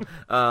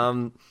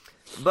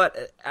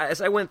 But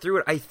as I went through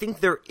it, I think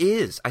there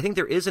is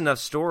enough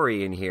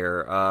story in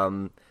here.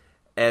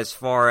 As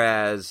far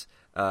as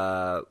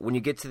when you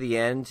get to the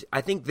end,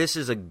 I think this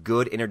is a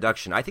good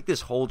introduction. I think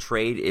this whole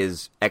trade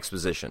is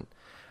exposition.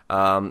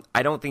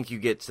 I don't think you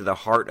get to the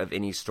heart of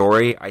any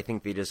story. I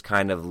think they just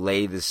kind of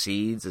lay the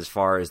seeds as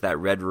far as that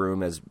Red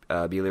Room, as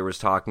Beeler was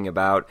talking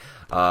about,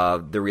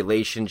 the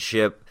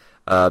relationship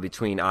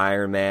between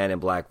Iron Man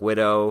and Black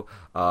Widow,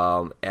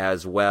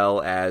 as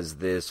well as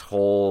this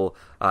whole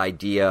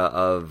idea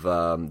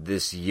of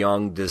this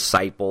young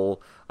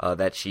disciple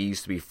that she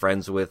used to be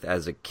friends with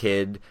as a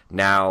kid,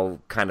 now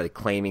kind of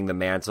claiming the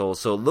mantle.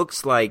 So it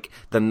looks like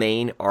the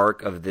main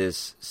arc of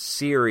this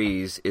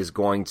series is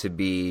going to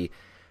be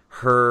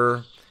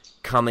her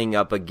coming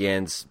up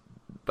against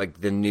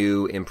like the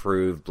new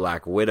improved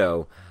Black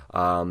Widow.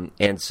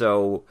 And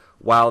so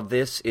while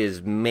this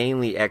is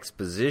mainly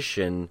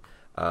exposition,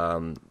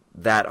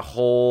 that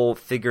whole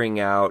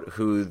figuring out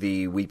who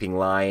the Weeping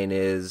Lion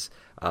is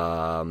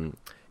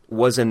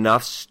was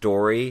enough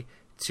story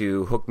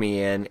to hook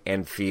me in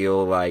and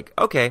feel like,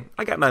 okay,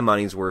 I got my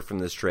money's worth from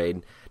this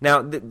trade.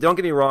 Now, don't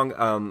get me wrong.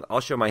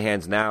 I'll show my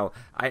hands now.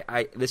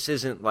 This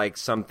isn't like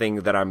something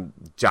that I'm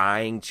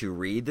dying to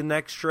read the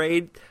next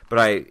trade,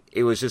 but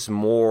it was just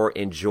more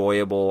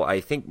enjoyable.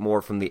 I think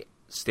more from the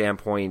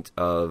standpoint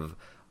of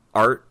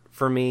art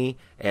for me,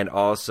 and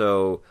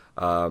also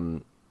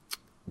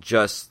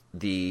just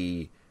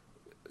the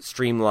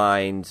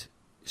streamlined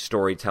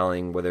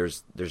storytelling where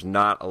there's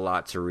not a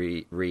lot to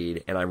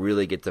read, and I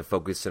really get to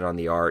focus in on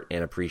the art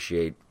and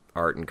appreciate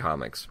art and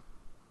comics.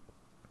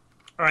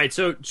 All right,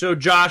 so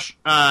Josh,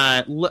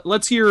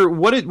 let's hear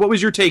what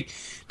was your take?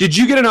 Did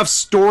you get enough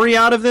story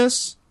out of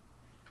this?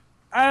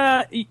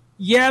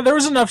 Yeah, there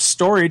was enough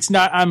story. It's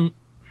not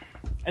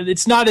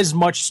as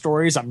much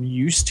story as I'm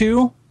used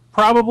to,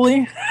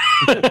 probably.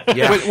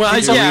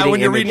 Yeah,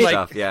 when you're reading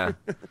stuff, yeah.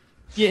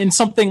 Yeah, in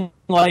something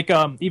like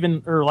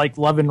even or like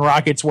Love and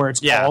Rockets, where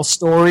it's all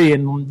story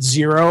and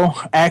zero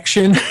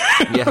action.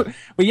 Yeah.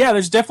 But yeah,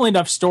 there's definitely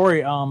enough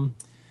story.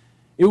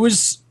 It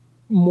was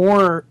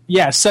more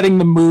setting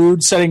the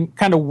mood, setting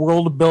kind of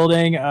world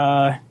building,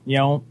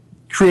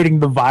 creating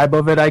the vibe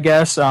of it, I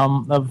guess,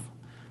 of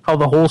how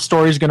the whole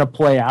story is going to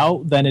play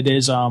out than it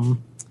is I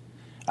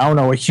don't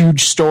know, a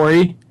huge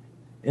story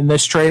in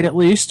this trade, at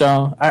least.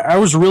 I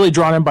was really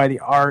drawn in by the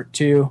art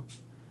too,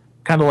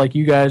 kind of like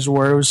you guys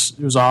were. It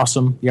was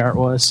awesome. The art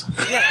was.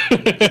 Yeah,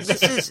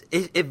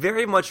 it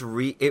very much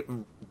it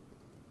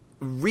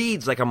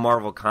reads like a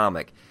Marvel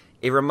comic.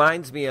 It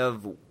reminds me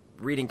of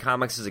reading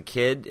comics as a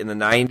kid in the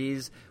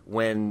 90s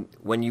when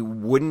you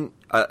wouldn't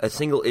a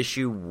single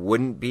issue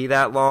wouldn't be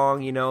that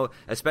long,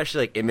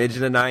 especially like Image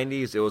in the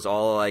 90s. It was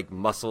all like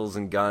muscles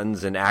and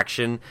guns and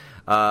action.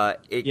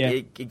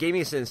 It gave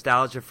me some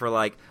nostalgia for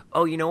like,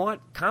 oh, you know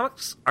what?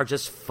 Comics are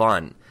just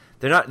fun.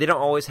 They don't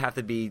always have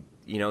to be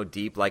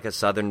deep like a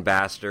Southern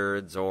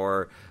Bastards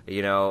or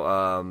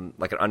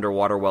like an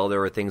Underwater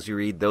Welder or things you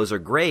read. Those are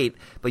great,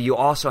 but you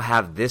also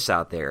have this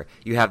out there.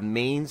 You have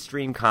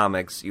mainstream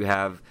comics. You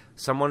have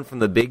someone from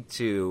the big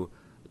two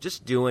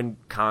just doing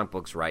comic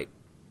books right.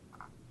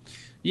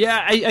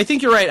 Yeah, I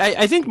think you're right.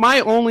 I think my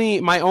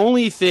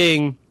only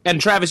thing, and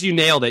Travis, you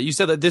nailed it. You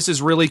said that this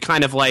is really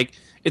kind of like,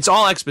 it's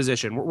all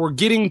exposition. We're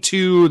getting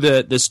to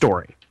the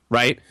story,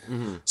 right?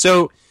 Mm-hmm.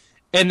 So,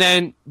 and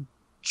then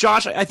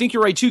Josh, I think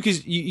you're right too,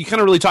 because you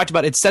kind of really talked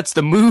about it sets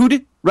the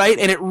mood, right?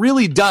 And it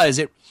really does.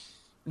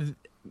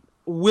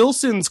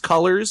 Wilson's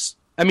colors.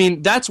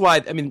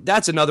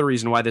 That's another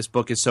reason why this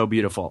book is so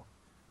beautiful.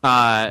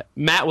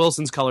 Matt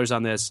Wilson's colors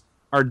on this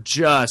are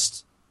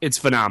it's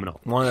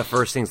phenomenal. One of the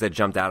first things that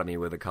jumped out at me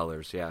were the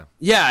colors. Yeah.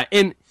 Yeah.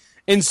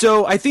 And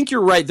so I think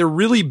you're right. They're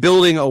really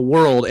building a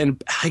world.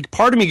 And like,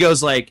 part of me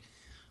goes like,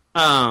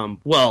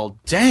 well,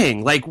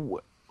 dang, like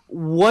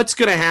what's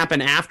going to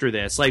happen after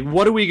this? Like,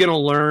 what are we going to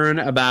learn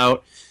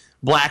about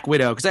Black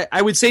Widow? Because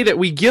I would say that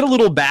we get a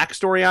little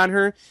backstory on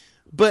her,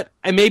 but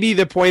maybe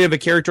the point of a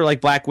character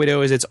like Black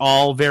Widow is it's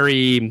all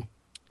very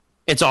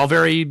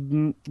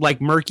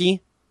like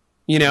murky,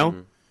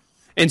 Mm-hmm.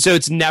 And so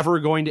it's never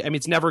going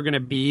to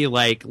be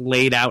like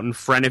laid out in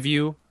front of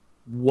you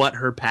what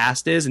her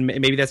past is, and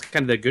maybe that's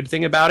kind of the good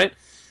thing about it.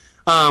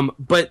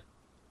 But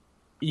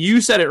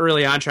you said it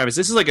early on, Travis.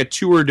 This is like a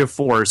tour de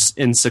force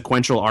in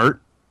sequential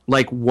art.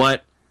 Like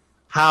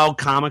how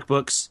comic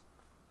books,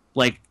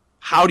 like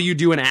how do you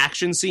do an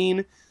action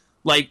scene?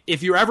 Like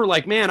if you're ever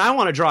like, man, I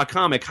want to draw a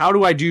comic. How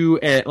do I do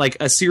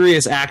a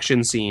serious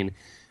action scene?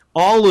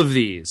 All of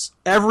these,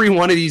 every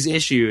one of these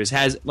issues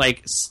has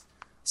like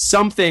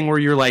something where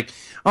you're like,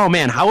 oh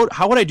man, how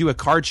would I do a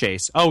car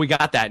chase? Oh, we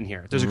got that in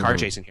here. There's a car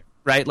chase in here,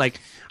 right? Like,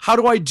 how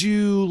do I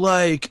do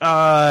like,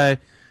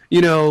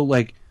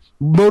 like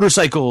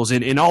motorcycles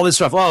and all this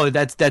stuff? Oh,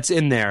 that's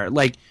in there.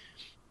 Like,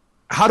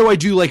 how do I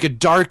do like a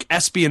dark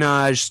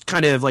espionage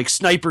kind of like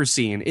sniper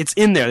scene? It's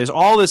in there. There's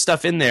all this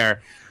stuff in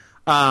there.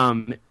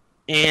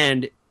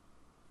 And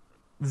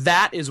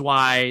that is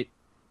why,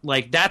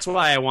 like, that's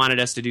why I wanted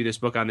us to do this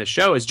book on this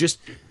show, is just,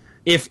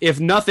 if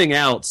nothing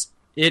else,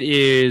 it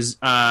is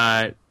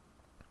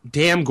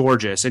damn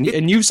gorgeous. And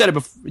you've said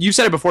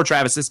it before,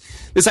 Travis.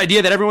 This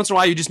idea that every once in a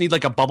while you just need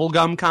like a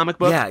bubblegum comic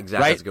book. Yeah,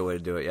 exactly. Right? That's a good way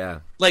to do it. Yeah,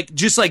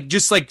 Just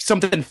like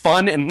something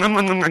fun and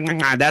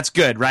that's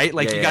good, right?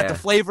 Like you got the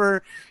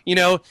flavor.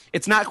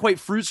 It's not quite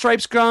Fruit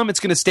Stripes gum. It's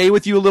going to stay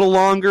with you a little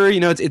longer.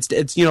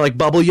 It's like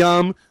bubble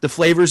yum. The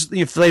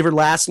flavor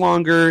lasts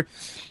longer.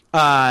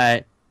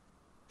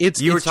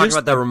 You were talking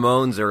about the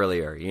Ramones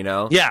earlier,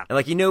 Yeah. And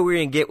we're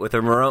going to get with the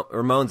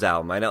Ramones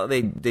album. I know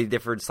they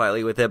differed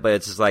slightly with it, but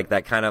it's just like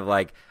that kind of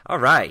like, all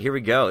right, here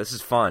we go. This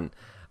is fun.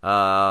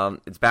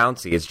 It's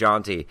bouncy, it's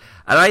jaunty.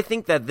 And I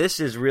think that this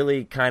is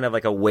really kind of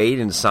like a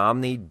Wade and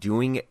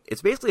Somni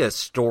it's basically a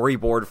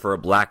storyboard for a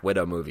Black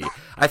Widow movie.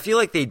 I feel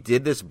like they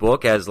did this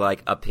book as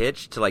like a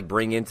pitch to like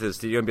bring into the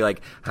studio and be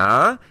like,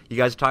 huh? You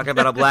guys are talking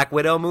about a Black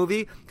Widow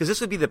movie? Because this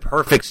would be the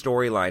perfect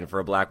storyline for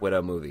a Black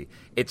Widow movie.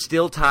 It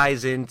still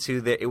ties into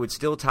their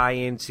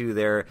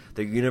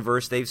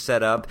universe they've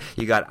set up.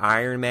 You got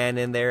Iron Man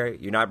in there.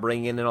 You're not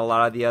bringing in a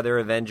lot of the other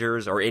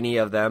Avengers or any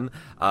of them.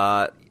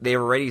 They've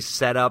already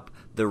set up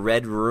the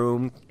Red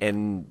Room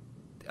and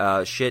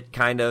shit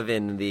kind of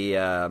in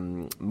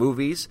the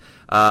movies.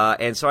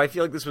 And so I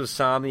feel like this was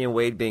Somni and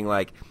Wade being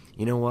like,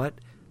 you know what?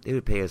 They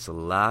would pay us a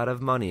lot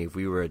of money if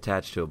we were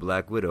attached to a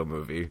Black Widow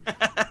movie.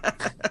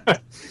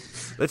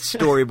 Let's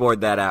storyboard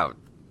that out.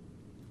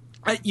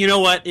 You know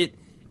what? It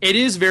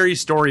is very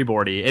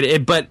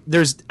storyboardy. But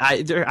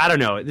I don't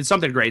know. It's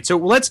something great. So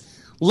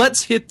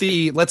let's hit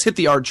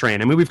the art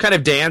train. I mean, we've kind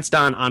of danced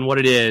on what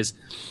it is,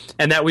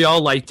 and that we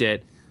all liked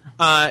it.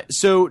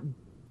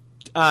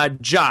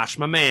 Josh,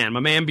 my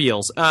man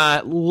Beals,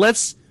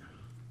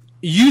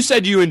 you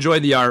said you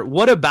enjoyed the art.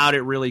 What about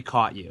it really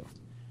caught you?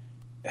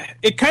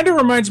 It kind of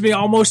reminds me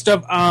almost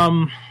of,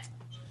 I'm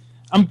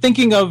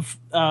thinking of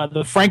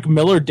the Frank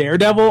Miller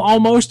Daredevil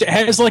almost. It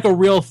has like a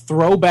real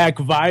throwback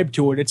vibe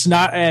to it. It's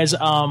not as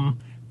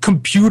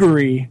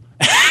computery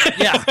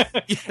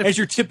as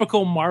your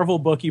typical Marvel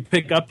book you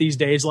pick up these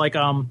days. Like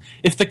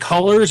if the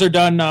colors are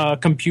done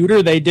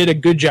computer, they did a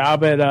good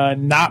job at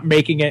not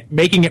making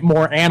it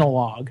more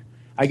analog,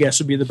 I guess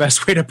would be the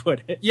best way to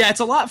put it. Yeah,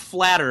 it's a lot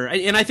flatter,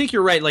 and I think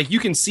you're right. Like you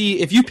can see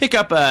if you pick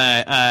up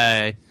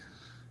an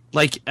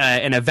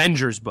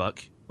Avengers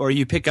book, or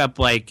you pick up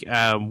like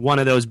one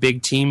of those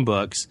big team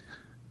books,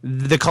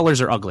 the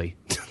colors are ugly.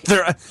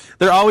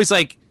 they're always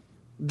like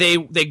they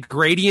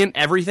gradient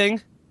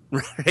everything.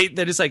 Right?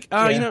 They're just like,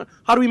 how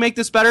do we make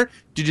this better?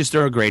 You just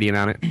throw a gradient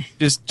on it.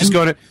 Just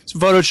go to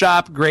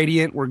Photoshop,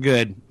 gradient, we're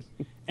good.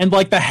 And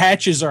like the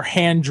hatches are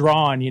hand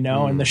drawn,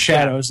 and the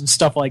shadows and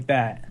stuff like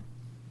that.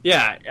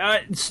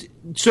 Yeah.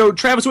 So,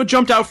 Travis, what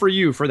jumped out for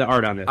you for the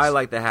art on this? I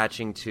like the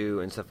hatching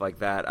too and stuff like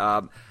that.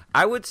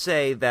 I would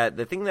say that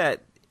the thing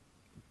that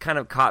kind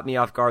of caught me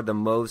off guard the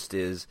most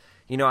is,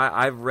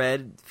 I've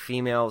read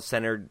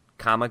female-centered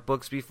comic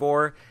books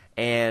before.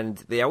 And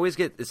they always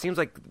it seems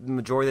like the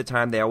majority of the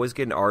time, they always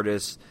get an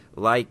artist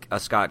like a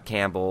Scott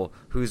Campbell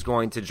who's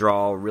going to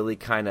draw really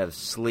kind of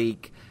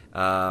sleek,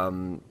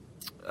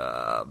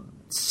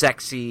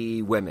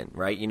 sexy women,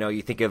 right?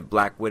 You think of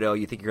Black Widow,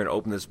 you think you're going to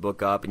open this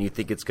book up, and you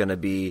think it's going to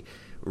be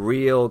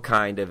real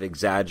kind of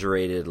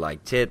exaggerated,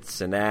 like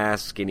tits and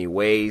ass, skinny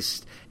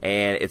waist,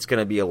 and it's going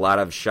to be a lot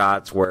of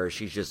shots where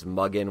she's just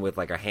mugging with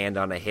like a hand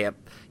on a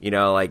hip,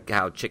 like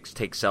how chicks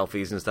take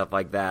selfies and stuff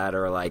like that,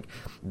 or like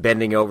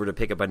bending over to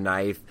pick up a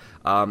knife.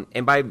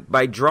 And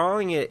by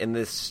drawing it in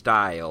this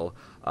style,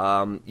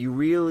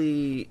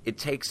 it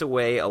takes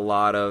away a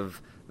lot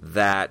of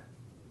that.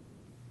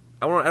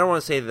 I don't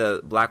want to say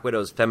the Black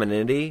Widow's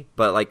femininity,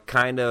 but like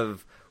kind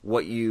of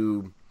what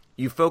you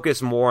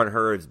focus more on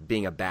her as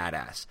being a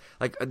badass.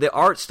 Like the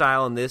art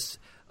style in this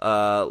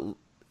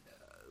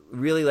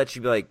really lets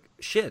you be like,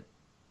 shit,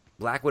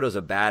 Black Widow's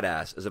a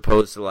badass, as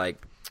opposed to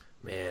like,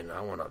 man,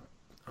 I want a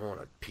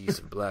piece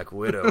of Black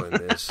Widow in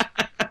this.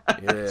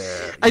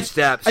 Yeah, you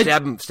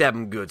stab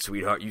him good,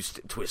 sweetheart. You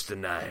twist the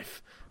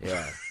knife.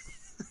 Yeah.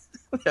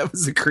 That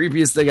was the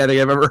creepiest thing I think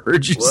I've ever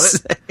heard you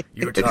say.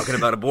 You were talking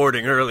about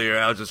aborting earlier.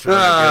 I was just trying to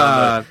get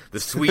on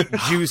the sweet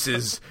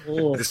juices,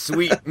 the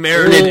sweet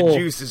marinated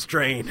juices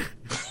train.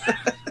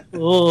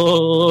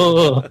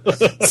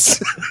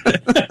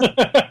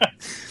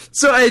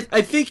 So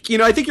I think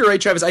you're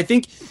right, Travis. I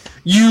think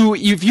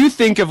if you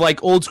think of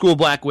like old school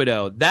Black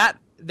Widow, that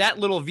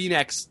little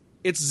V-neck,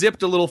 it's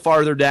zipped a little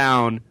farther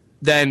down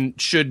than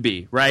should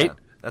be, right? Yeah,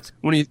 that's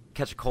when you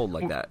catch a cold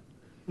like that,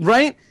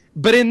 right?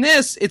 But in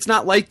this, it's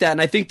not like that,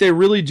 and I think they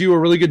really do a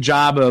really good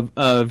job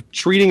of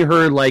treating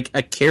her like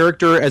a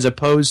character as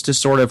opposed to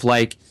sort of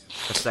like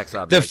a sex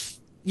object.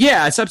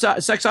 A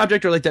sex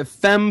object, or like that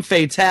femme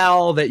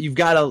fatale that you've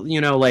got to,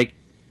 like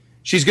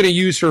she's going to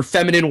use her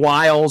feminine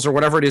wiles or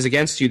whatever it is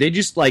against you. They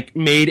just like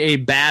made a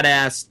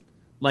badass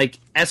like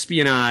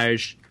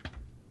espionage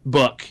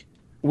book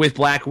with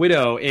Black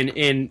Widow,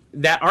 and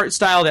that art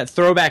style, that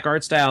throwback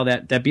art style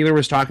that Beeler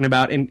was talking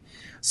about, and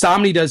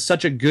Somni does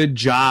such a good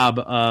job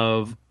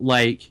of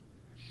like,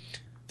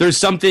 there's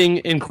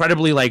something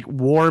incredibly like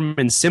warm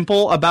and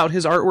simple about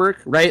his artwork,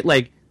 right?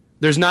 Like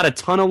there's not a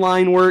ton of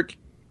line work,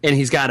 and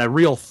he's got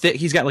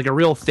like a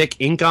real thick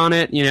ink on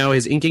it. You know,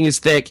 his inking is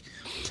thick.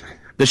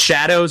 The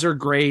shadows are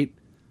great.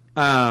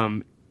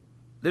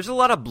 There's a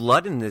lot of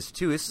blood in this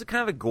too. This is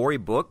kind of a gory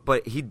book,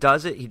 but he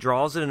draws it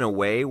in a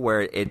way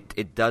where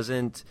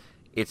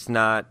it's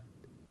not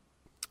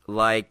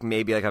like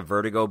maybe like a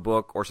Vertigo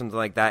book or something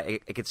like that.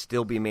 It could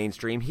still be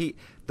mainstream.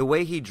 The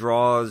way he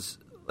draws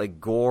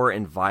like gore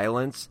and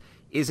violence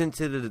isn't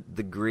to the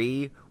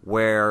degree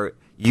where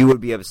you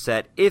would be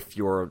upset if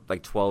your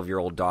like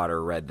 12-year-old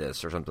daughter read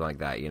this or something like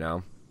that, you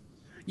know?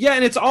 Yeah,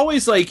 and it's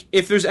always like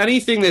if there's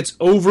anything that's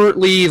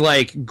overtly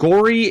like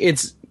gory,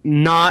 it's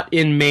not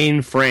in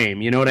main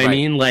frame. You know what I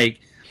mean?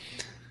 Like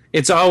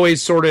it's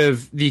always sort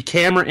of the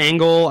camera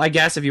angle, I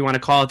guess, if you want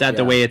to call it that. Yeah.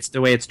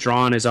 The way it's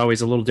drawn is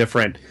always a little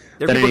different.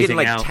 There are people getting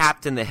like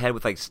tapped in the head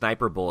with like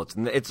sniper bullets,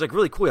 and it's like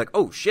really cool. You're like,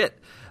 oh shit!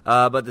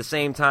 But at the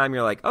same time,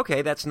 you're like,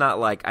 okay, that's not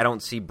like I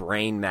don't see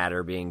brain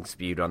matter being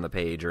spewed on the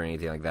page or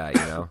anything like that.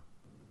 You know?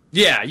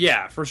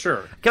 Yeah, for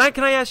sure.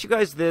 Can I ask you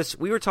guys this?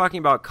 We were talking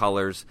about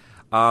colors,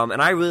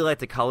 and I really like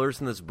the colors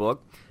in this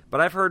book.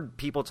 But I've heard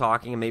people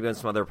talking, and maybe on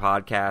some other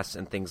podcasts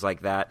and things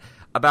like that,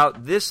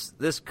 about this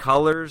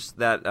colors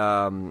that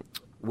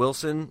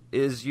Wilson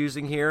is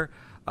using here.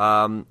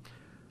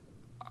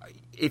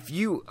 If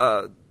you,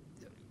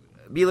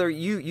 Beeler,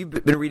 you've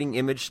been reading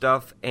Image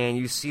stuff, and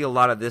you see a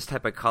lot of this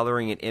type of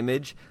coloring in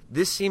Image.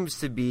 This seems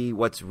to be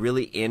what's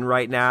really in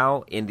right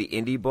now in the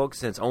indie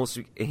books, and it's almost.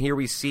 And here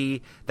we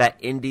see that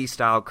indie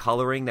style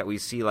coloring that we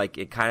see, like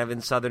it kind of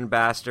in Southern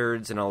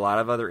Bastards and a lot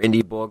of other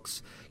indie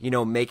books. You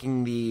know,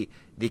 making the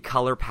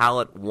color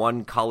palette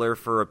one color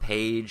for a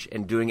page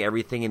and doing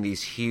everything in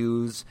these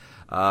hues,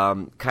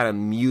 kind of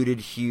muted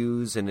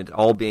hues, and it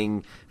all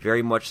being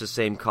very much the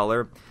same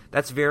color.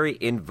 That's very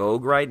in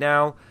vogue right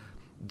now.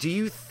 Do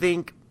you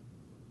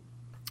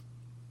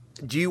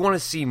want to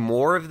see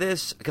more of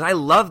this? Because I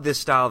love this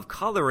style of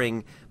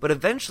coloring, but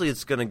eventually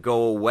it's going to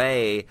go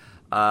away.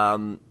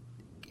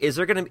 Is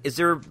there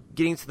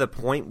getting to the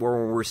point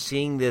where we're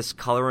seeing this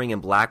coloring in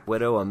Black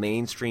Widow, a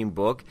mainstream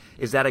book?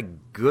 Is that a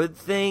good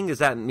thing? Does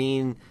that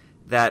mean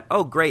that,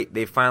 oh, great,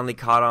 they finally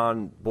caught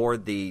on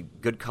board the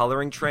good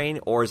coloring train?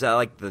 Or is that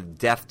like the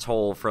death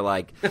toll for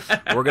like,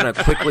 we're going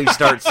to quickly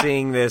start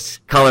seeing this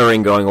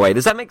coloring going away?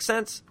 Does that make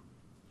sense?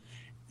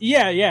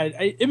 Yeah,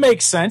 it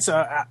makes sense.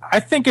 I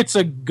think it's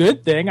a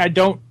good thing. I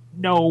don't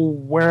know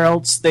where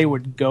else they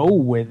would go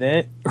with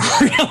it,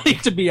 really,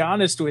 to be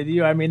honest with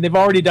you. I mean, they've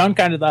already done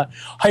kind of the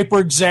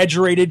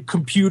hyper-exaggerated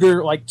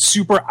computer, like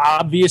super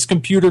obvious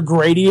computer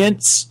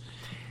gradients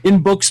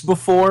in books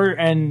before,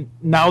 and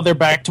now they're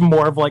back to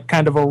more of like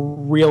kind of a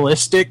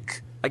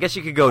realistic, I guess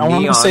you could go neon. I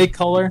want to say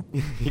color.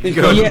 You could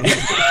go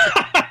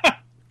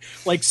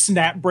like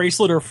snap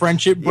bracelet or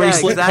friendship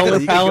bracelet exactly. color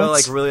you palettes. Could go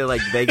like really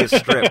like Vegas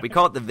Strip. We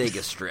call it the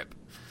Vegas Strip.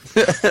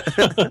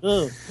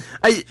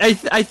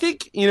 I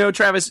think, you know,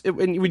 Travis,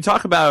 when we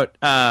talk about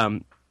I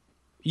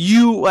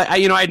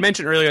had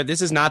mentioned earlier,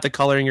 this is not the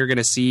coloring you're going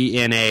to see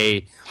in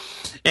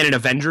an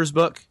Avengers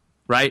book,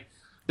 right?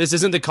 This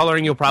isn't the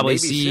coloring you'll probably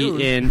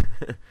see in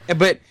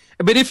but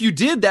if you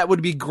did, that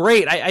would be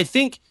great. I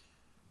think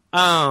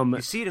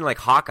you see it in like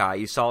Hawkeye.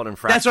 You saw it in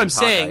Fraction. That's what I'm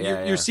saying.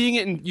 Yeah, you're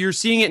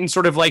seeing it in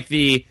sort of like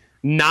the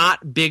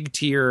not big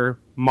tier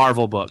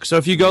Marvel book. So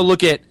if you go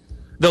look at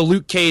the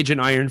Luke Cage and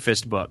Iron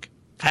Fist book,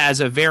 has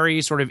a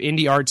very sort of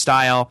indie art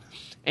style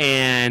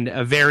and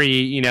a very,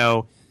 you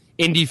know,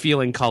 indie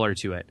feeling color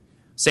to it.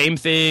 Same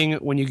thing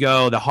when you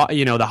go the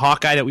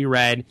Hawkeye that we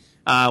read.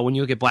 When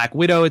you look at Black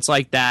Widow, it's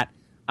like that.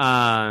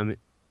 A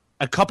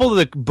couple of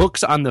the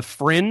books on the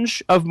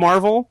fringe of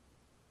Marvel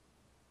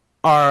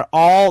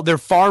they're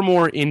far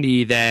more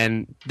indie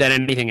than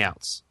anything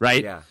else,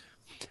 right? Yeah.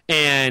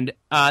 And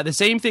the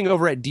same thing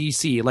over at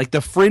DC. Like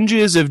the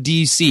fringes of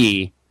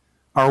DC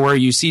are where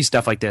you see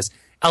stuff like this.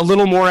 A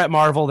little more at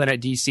Marvel than at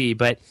DC,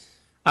 but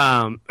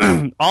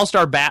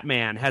All-Star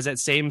Batman has that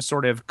same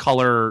sort of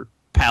color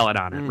palette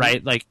on it,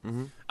 right? Like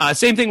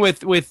same thing with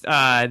the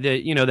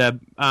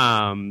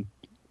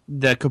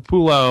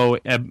Capullo,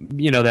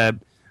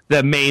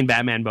 the main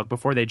Batman book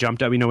before they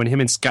jumped up. You know, when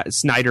him and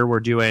Snyder were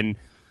doing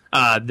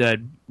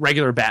the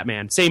regular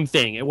Batman, same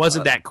thing. It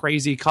wasn't that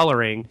crazy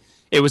coloring.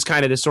 It was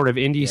kind of this sort of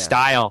indie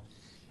style,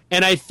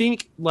 and I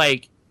think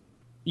like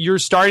you're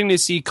starting to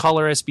see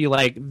colorists be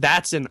like,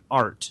 that's an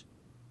art.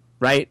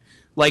 Right?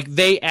 Like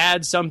they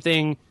add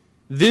something.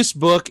 This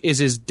book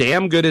is as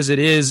damn good as it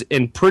is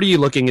and pretty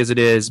looking as it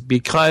is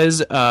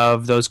because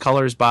of those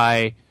colors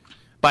by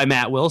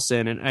Matt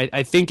Wilson. And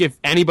I think if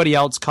anybody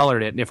else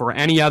colored it, and if it were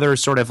any other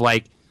sort of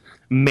like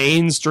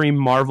mainstream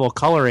Marvel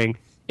coloring,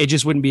 it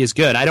just wouldn't be as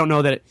good. I don't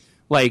know that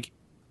like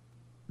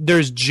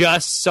there's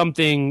just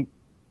something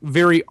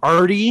very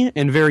arty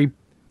and very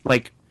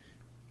like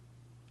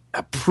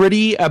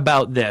pretty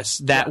about this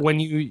that when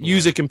you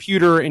use a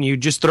computer and you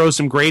just throw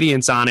some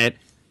gradients on it,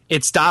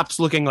 it stops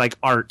looking like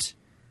art,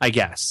 I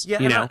guess. Yeah,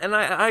 you know?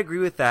 I agree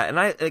with that. And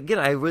I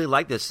really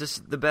like this. This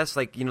is the best,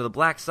 like, you know, the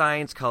Black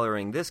Science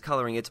coloring, this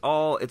coloring, it's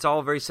all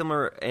very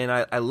similar, and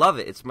I love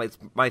it. It's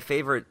my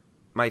favorite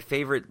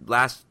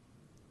last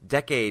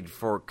decade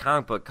for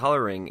comic book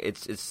coloring.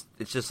 It's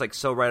just like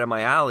so right on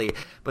my alley.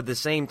 But at the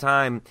same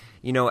time,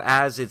 you know,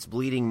 as it's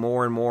bleeding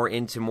more and more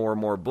into more and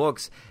more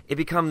books, it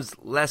becomes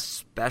less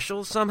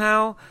special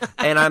somehow.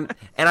 And I'm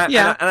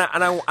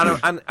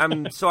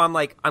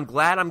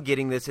glad I'm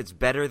getting this. It's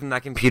better than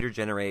that computer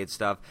generated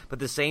stuff. But at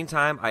the same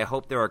time, I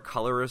hope there are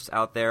colorists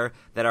out there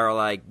that are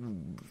like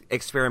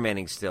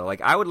experimenting still.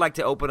 Like, I would like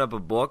to open up a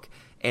book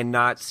and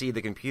not see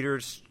the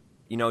computers,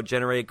 you know,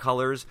 generated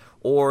colors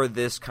or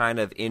this kind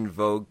of in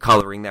vogue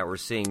coloring that we're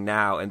seeing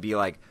now, and be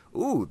like,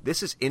 ooh,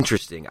 this is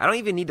interesting. I don't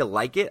even need to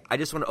like it. I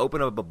just want to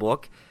open up a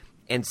book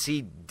and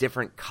see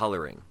different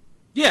coloring.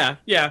 Yeah.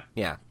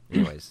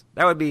 Anyways,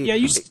 that would be... Yeah,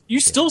 you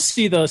still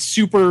see the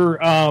super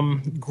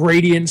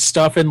gradient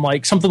stuff in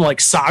like something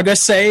like Saga,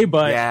 say,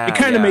 but it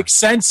kind of makes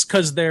sense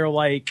because they're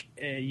like,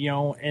 you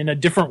know, in a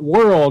different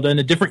world, in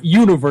a different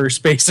universe,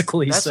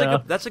 basically.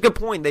 That's a good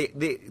point.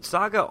 The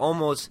Saga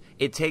almost,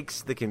 it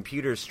takes the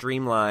computer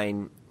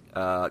streamline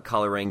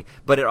coloring,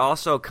 but it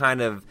also kind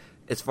of,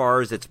 as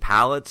far as its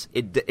palettes,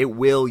 it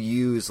will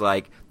use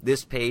like,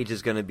 this page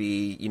is going to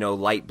be, you know,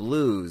 light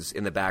blues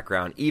in the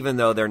background, even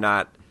though they're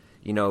not,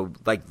 you know,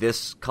 like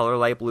this color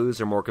light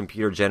blues are more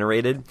computer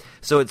generated.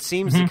 So it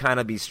seems to kind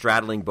of be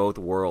straddling both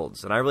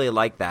worlds. And I really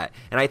like that.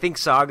 And I think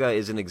Saga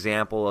is an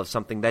example of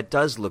something that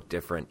does look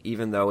different,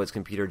 even though it's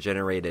computer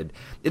generated.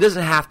 It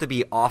doesn't have to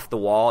be off the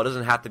wall. It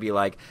doesn't have to be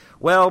like,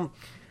 well,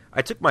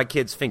 I took my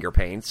kids' finger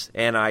paints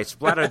and I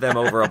splattered them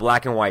over a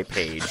black and white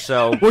page.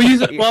 So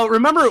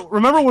remember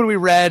when we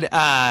read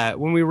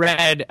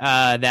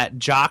that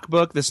Jock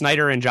book, the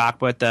Snyder and Jock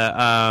book,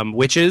 the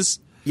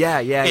Witches? Yeah.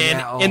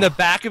 And in the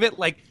back of it,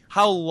 like,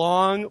 how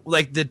long,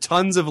 like the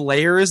tons of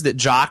layers that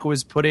Jock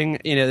was putting,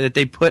 you know, that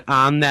they put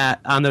on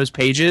those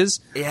pages.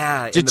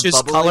 Yeah, to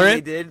just color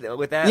it. They did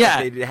with that. Yeah,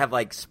 like, they'd have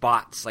like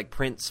spots, like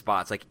print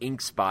spots, like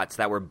ink spots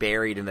that were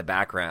buried in the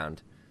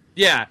background.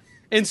 Yeah,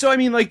 and so I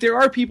mean, like, there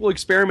are people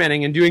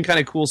experimenting and doing kind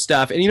of cool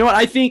stuff. And you know what?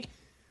 I think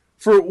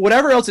for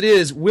whatever else it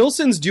is,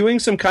 Wilson's doing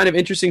some kind of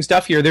interesting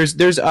stuff here.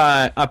 There's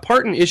a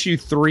part in issue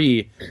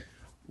 3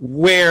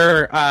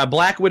 where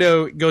Black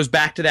Widow goes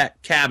back to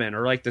that cabin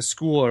or like the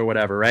school or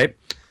whatever, right?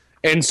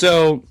 And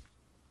so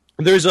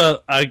there's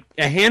a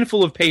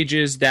handful of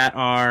pages that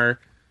are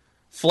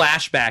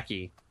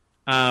flashbacky.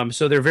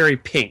 So they're very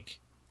pink.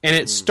 And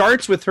it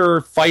starts with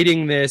her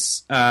fighting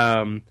this...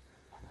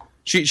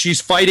 she's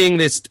fighting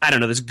this, I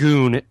don't know, this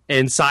goon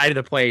inside of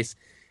the place.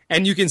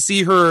 And you can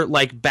see her,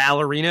 like,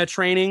 ballerina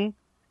training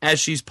as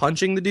she's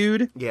punching the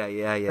dude. Yeah.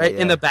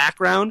 In the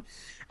background.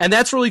 And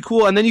that's really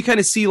cool. And then you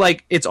kind of see,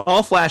 like, it's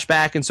all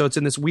flashback. And so it's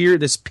in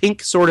this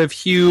pink sort of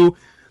hue,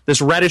 this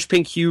reddish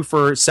pink hue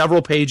for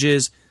several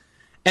pages.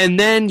 And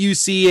then you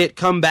see it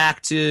come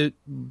back to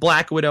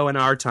Black Widow in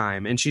our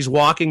time. And she's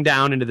walking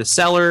down into the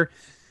cellar.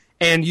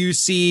 And you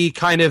see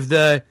kind of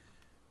the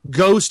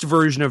ghost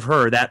version of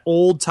her, that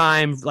old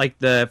time, like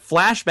the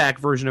flashback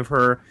version of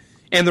her.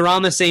 And they're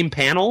on the same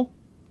panel.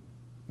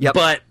 Yep.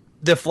 But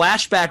the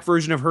flashback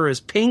version of her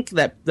is pink,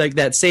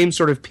 that same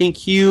sort of pink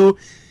hue.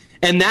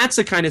 And that's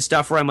the kind of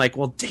stuff where I'm like,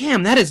 well,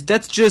 damn, that's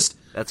good.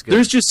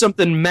 There's just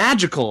something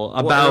magical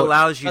about,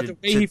 the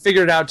way he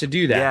figured it out to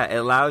do that. Yeah, it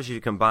allows you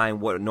to combine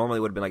what normally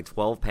would have been like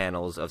 12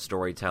 panels of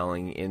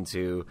storytelling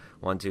into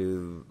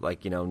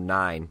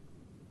 9.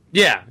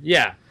 Yeah.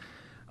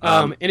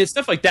 And it's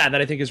stuff like that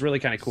I think is really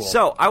kind of cool.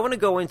 So I want to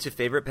go into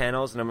favorite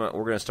panels, and we're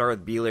going to start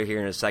with Beeler here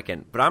in a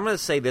second. But I'm going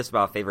to say this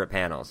about favorite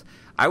panels.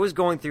 I was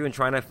going through and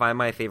trying to find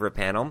my favorite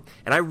panel,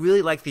 and I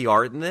really like the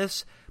art in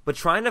this. But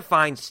trying to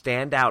find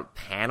standout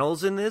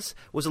panels in this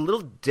was a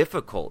little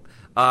difficult.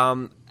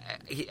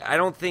 I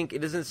don't think, it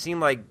doesn't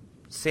seem like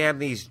Sam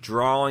Lee's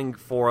drawing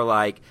for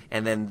like,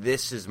 and then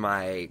this is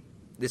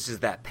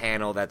that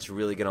panel that's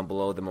really going to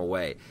blow them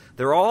away.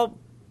 They're all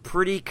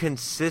pretty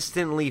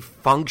consistently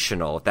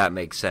functional, if that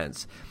makes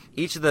sense.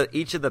 Each of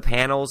the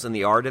panels and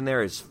the art in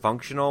there is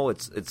functional.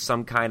 It's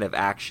some kind of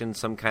action,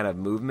 some kind of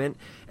movement.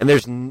 And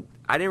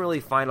I didn't really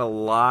find a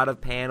lot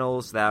of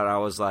panels that I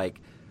was like,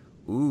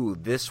 ooh,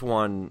 this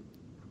one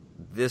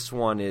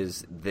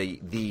is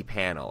the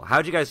panel.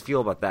 How'd you guys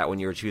feel about that when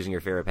you were choosing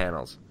your favorite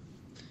panels?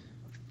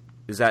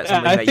 Is that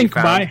something that you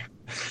found?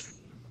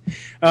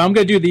 I'm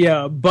going to do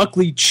the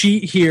Buckley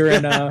cheat here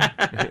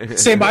and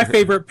say my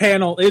favorite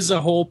panel is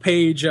a whole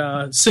page,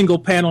 single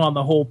panel on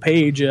the whole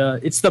page.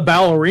 It's the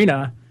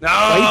ballerina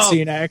fight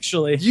scene,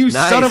 actually. You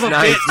son of a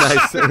bitch.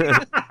 Nice.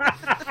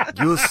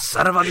 You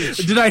son of a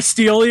bitch. Did I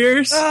steal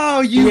yours?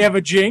 Oh, Do we have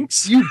a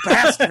jinx? You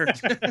bastard.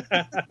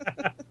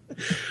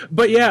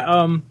 But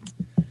yeah,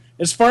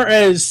 as far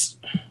as...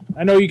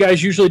 I know you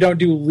guys usually don't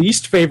do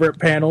least favorite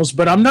panels,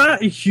 but I'm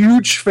not a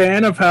huge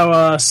fan of how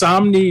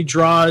Somni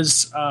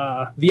draws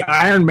the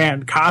Iron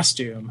Man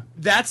costume.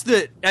 That's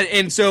the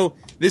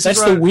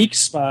weak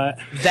spot.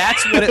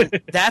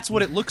 That's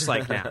what it looks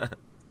like now.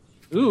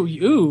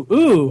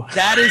 Ooh.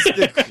 That is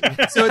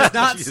so it's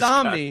not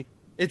Somni.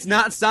 It's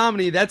not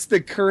Somni.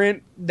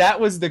 That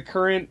was the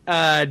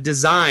current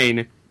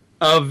design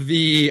of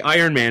the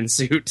Iron Man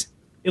suit.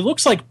 It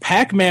looks like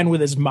Pac-Man with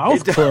his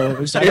mouth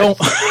closed. I don't.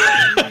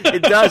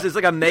 It does. It's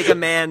like a Mega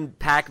Man,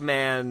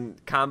 Pac-Man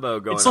combo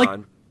going It's like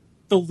on.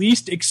 the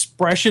least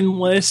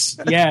expressionless.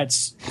 Yeah,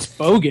 it's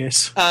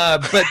bogus.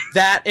 But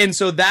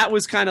that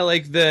was kind of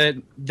like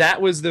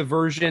that was the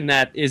version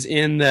that is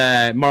in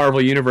the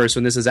Marvel universe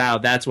when this is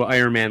out. That's what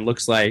Iron Man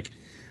looks like.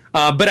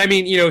 But I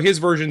mean, his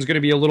version is going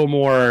to be a little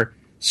more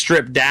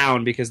stripped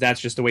down because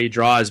that's just the way he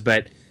draws.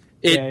 But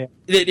it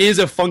is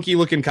a funky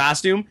looking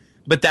costume.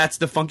 But that's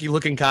the funky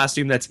looking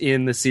costume that's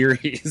in the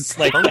series.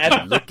 Like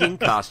that Looking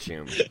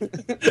costume.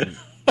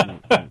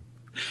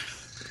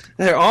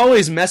 They're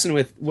always messing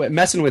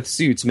with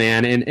suits,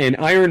 man. And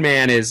Iron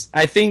Man is,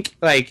 I think,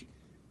 like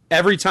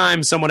every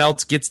time someone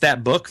else gets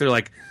that book, they're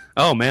like,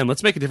 "Oh man,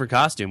 let's make a different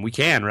costume. We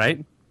can,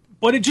 right?"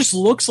 But it just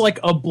looks like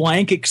a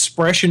blank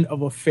expression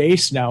of a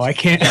face now. I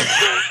can't.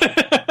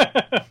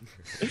 I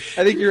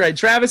think you're right,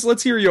 Travis.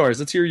 Let's hear yours.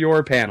 Let's hear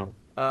your panel.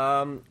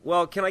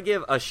 Well, can I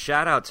give a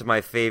shout out to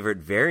my favorite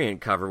variant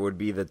cover? Would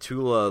be the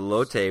Tula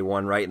Lotte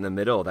one right in the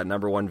middle, that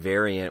 #1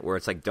 variant where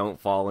it's like "Don't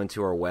fall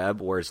into her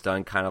web," where it's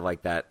done kind of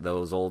like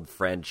those old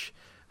French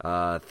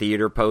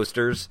theater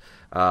posters.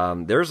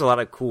 There's a lot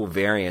of cool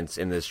variants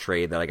in this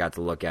trade that I got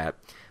to look at.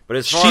 But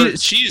as far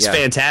she's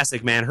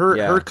fantastic, man.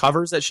 Her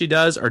covers that she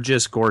does are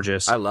just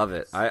gorgeous. I love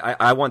it.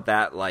 I want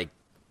that like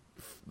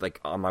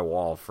on my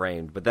wall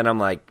framed. But then I'm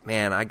like,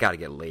 man, I got to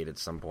get laid at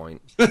some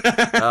point.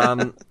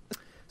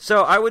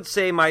 So I would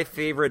say my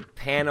favorite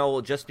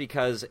panel, just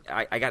because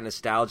I got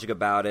nostalgic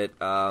about it,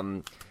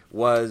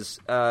 was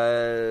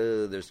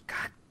there's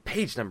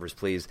page numbers,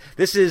 please.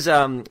 This is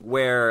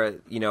where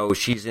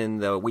she's in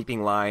the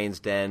Weeping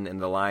Lion's den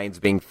and the lions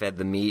being fed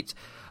the meat.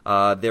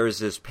 There's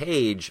this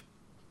page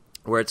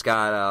where it's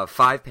got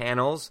 5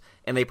 panels,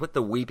 and they put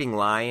the Weeping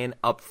Lion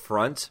up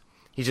front.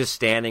 He's just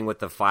standing with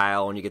the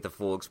file, and you get the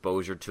full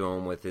exposure to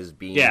him with his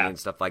beanie and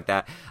stuff like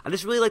that. I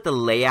just really like the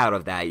layout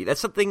of that.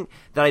 That's something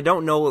that I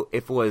don't know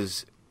if it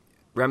was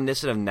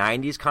reminiscent of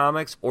 90s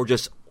comics or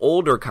just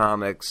older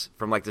comics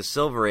from like the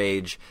Silver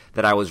Age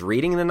that I was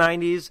reading in the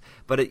 90s.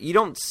 But you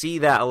don't see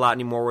that a lot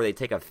anymore where they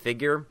take a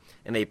figure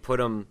and they put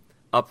him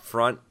up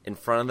front in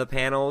front of the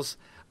panels.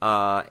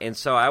 And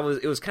so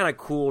it was kind of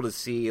cool to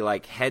see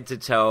like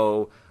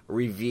head-to-toe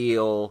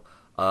reveal,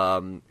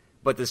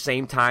 but at the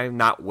same time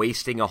not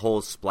wasting a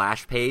whole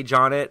splash page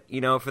on it,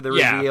 for the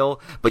reveal.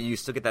 But you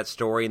still get that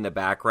story in the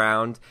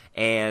background,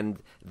 and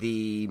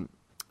the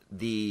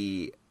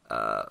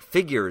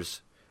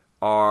figures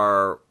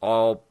are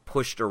all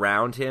pushed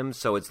around him,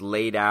 so it's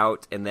laid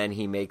out, and then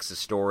he makes a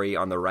story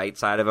on the right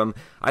side of him.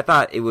 I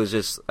thought it was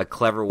just a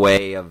clever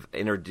way of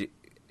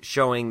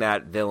showing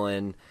that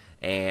villain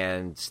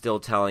and still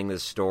telling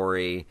this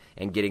story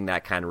and getting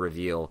that kind of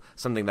reveal,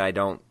 something that I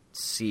don't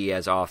see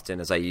as often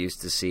as I used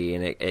to see,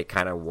 and it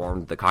kind of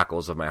warmed the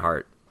cockles of my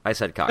heart. I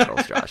said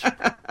cockles, Josh.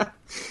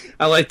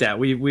 I like that.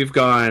 We've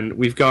gone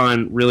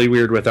really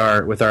weird with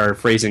our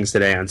phrasings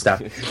today on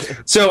stuff.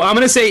 So I'm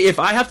gonna say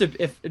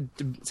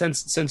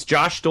since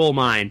Josh stole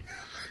mine,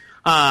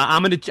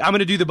 I'm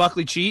gonna do the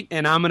Buckley cheat,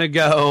 and I'm gonna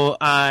go.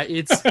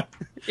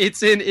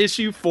 It's in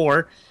issue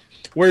 4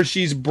 where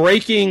she's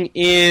breaking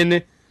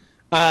in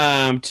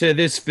to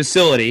this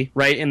facility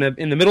right in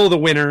the middle of the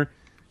winter.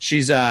 She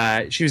was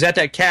at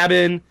that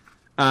cabin.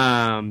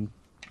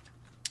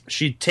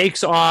 She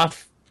takes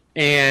off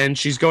and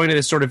she's going to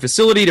this sort of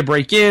facility to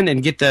break in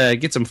and get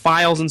some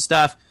files and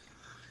stuff.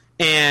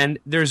 And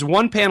there's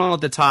one panel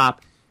at the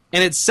top,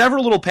 and it's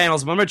several little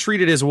panels, but I'm going to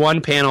treat it as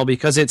one panel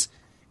because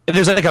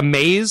there's like a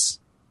maze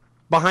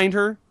behind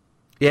her.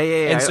 Yeah.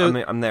 And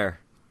so, I'm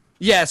there.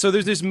 Yeah, so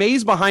there's this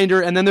maze behind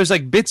her, and then there's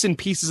like bits and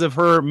pieces of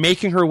her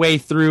making her way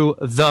through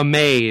the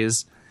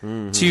maze.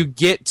 Mm-hmm. To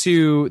get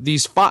to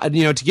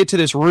to get to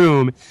this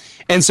room.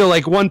 And so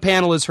like one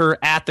panel is her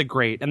at the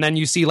grate, and then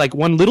you see like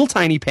one little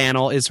tiny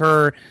panel is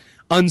her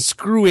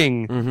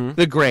unscrewing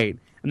the grate,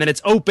 and then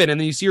it's open, and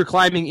then you see her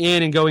climbing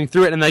in and going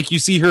through it, and like you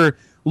see her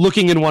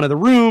looking in one of the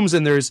rooms,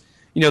 and there's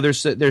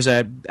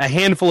a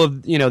handful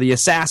of the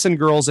assassin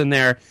girls in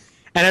there.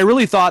 And I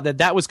really thought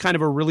that was kind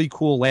of a really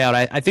cool layout.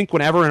 I think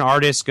whenever an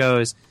artist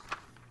goes,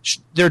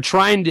 they're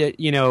trying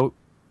to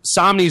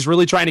Somni's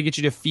really trying to get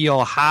you to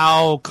feel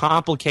how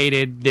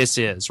complicated this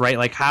is, right?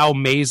 Like how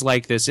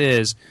maze-like this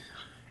is.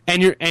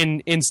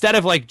 And instead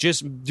of like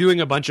just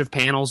doing a bunch of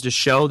panels to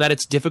show that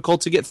it's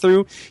difficult to get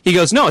through, he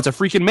goes, "No, it's a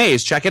freaking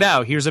maze. Check it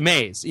out. Here's a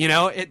maze."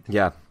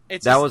 That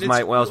was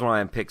one of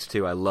my picks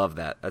too. I love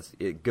that. That's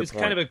a good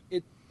point. Kind of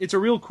it's a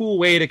real cool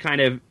way to kind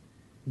of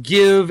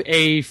give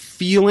a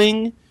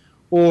feeling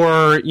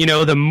or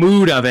the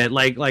mood of it.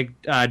 Like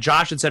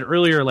Josh had said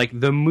earlier, like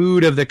the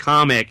mood of the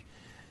comic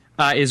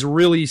is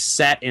really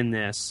set in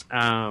this.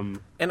 And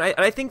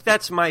I think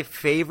that's my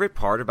favorite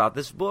part about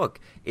this book.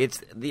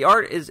 It's the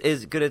art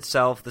is good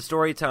itself. The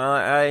storytelling,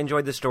 I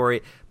enjoyed the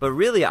story, but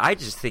really I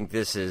just think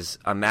this is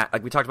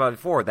like we talked about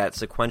before, that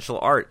sequential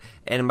art.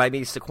 And by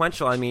being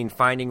sequential, I mean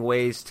finding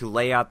ways to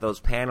lay out those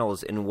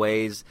panels in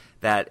ways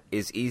that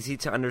is easy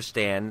to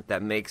understand,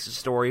 that makes the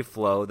story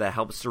flow, that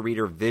helps the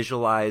reader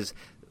visualize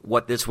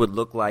what this would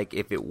look like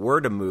if it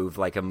were to move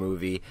like a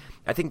movie,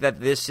 I think that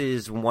this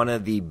is one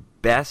of the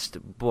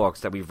best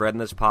books that we've read in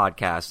this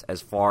podcast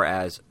as far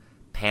as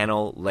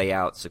panel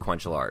layout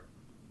sequential art.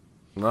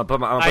 I'm gonna put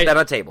that on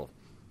the table.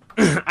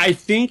 I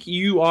think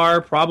you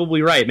are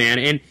probably right, man.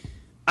 And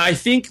I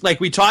think, like,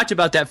 we talked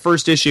about that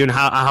first issue and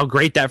how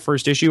great that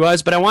first issue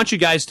was, but I want you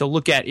guys to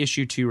look at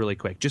issue 2 really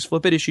quick. Just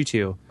flip at issue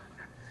 2,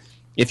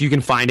 if you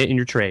can find it in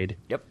your trade.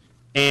 Yep.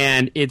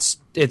 And it's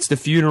the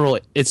funeral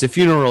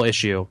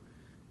issue.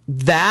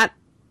 That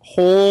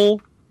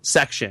whole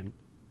section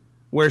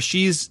where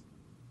she's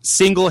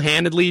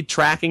single-handedly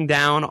tracking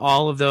down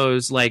all of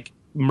those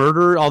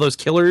all those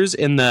killers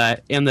in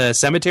the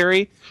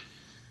cemetery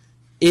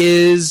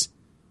is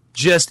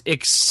just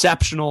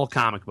exceptional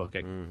comic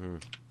booking. Mm-hmm.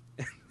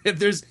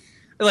 There's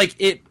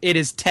it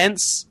is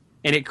tense,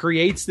 and it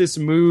creates this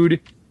mood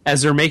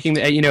as they're making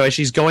as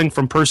she's going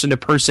from person to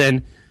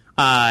person,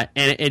 and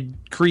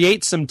it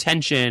creates some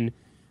tension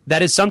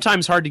that is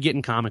sometimes hard to get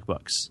in comic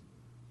books.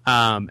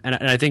 And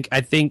I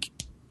think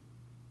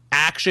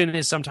action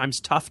is sometimes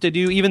tough to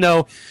do, even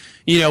though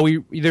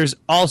there's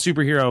all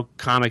superhero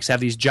comics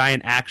have these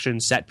giant action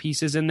set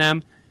pieces in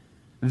them.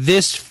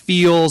 This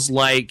feels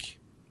like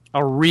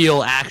a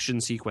real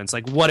action sequence,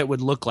 like what it would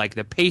look like.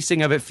 The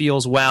pacing of it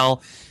feels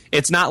well.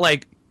 It's not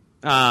like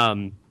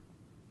the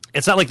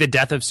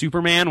Death of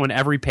Superman when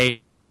every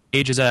page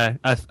is a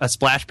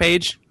splash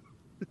page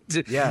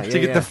to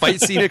get the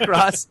fight scene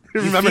across.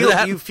 Remember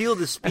that? You feel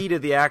the speed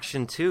of the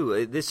action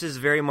too. This is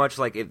very much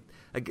like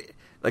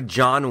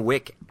John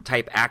Wick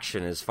type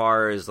action, as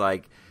far as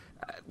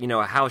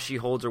how she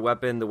holds her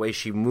weapon, the way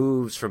she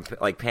moves from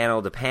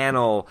panel to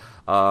panel.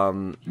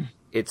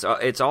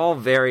 It's all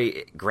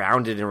very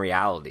grounded in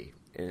reality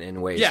in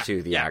ways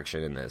too. The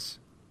action in this.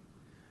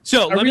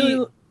 So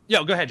go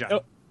ahead,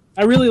 John.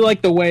 I really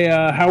like the way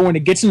how when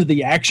it gets into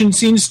the action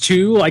scenes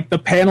too, the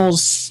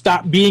panels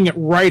stop being at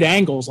right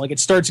angles, it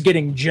starts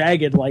getting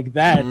jagged like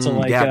that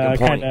to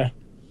kind of.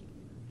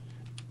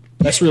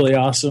 That's really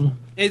awesome.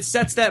 It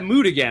sets that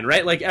mood again,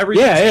 right?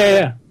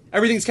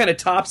 Everything's kind of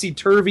topsy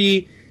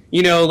turvy.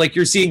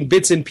 You're seeing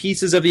bits and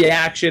pieces of the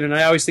action, and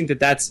I always think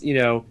that's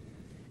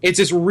it's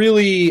this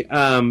really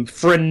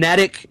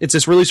frenetic. It's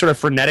this really sort of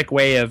frenetic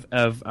way of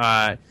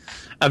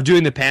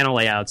doing the panel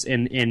layouts,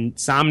 and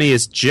Somni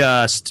is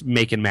just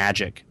making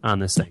magic on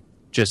this thing.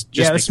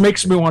 This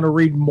makes me want to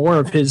read more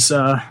of his,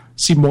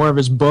 see more of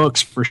his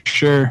books for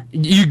sure.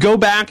 You go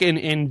back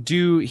and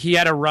do. He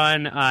had a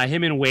run.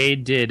 Him and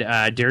Wade did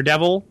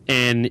Daredevil,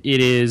 and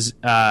it is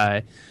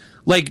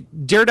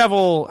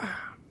Daredevil.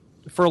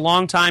 For a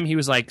long time, he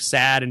was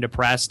sad and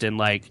depressed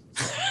and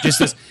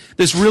just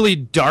this really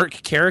dark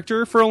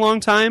character for a long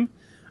time.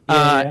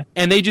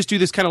 And they just do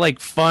this kind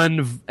of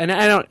fun,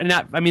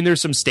 and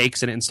there's some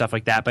stakes in it and stuff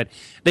like that, but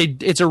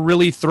it's a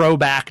really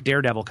throwback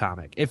Daredevil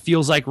comic. It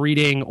feels like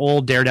reading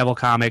old Daredevil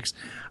comics,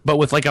 but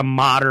with a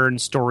modern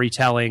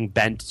storytelling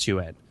bent to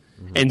it.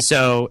 Mm-hmm. And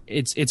so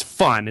it's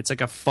fun. It's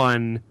a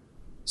fun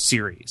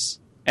series.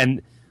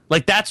 And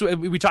that's what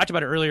we talked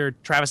about it earlier,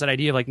 Travis, that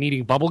idea of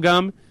needing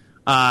bubblegum.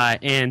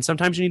 And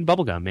sometimes you need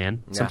bubblegum,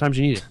 man. Yeah. Sometimes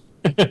you need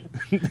it.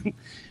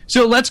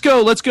 So let's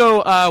go.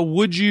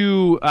 Would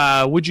you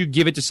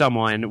give it to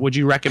someone? Would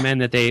you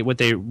recommend that they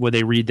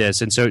read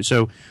this? And so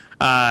Josh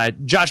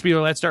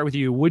Beeler, let's start with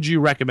you. Would you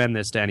recommend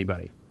this to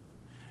anybody?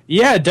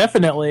 Yeah,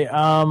 definitely.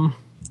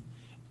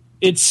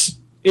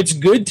 It's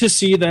good to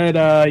see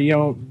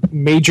that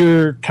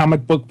major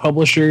comic book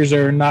publishers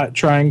are not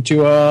trying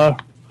to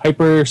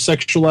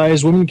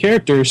hypersexualize women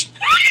characters.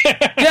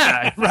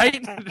 Yeah, right.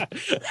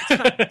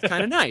 It's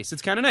kind of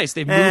nice.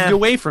 They've moved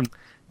away from.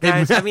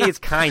 Guys, it's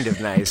kind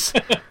of nice.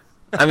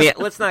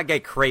 Let's not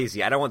get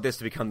crazy. I don't want this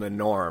to become the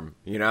norm,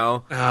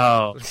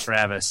 Oh,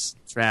 Travis.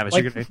 You're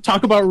gonna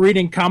talk about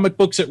reading comic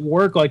books at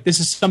work. This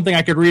is something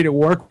I could read at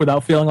work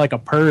without feeling like a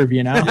perv,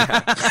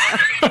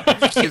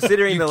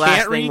 Considering the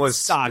last thing was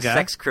Saga.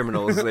 Sex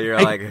criminals, you're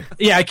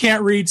I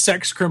can't read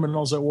sex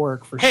criminals at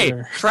work for sure.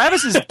 Hey,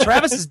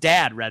 Travis's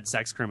dad read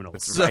Sex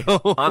Criminals. Right.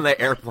 On the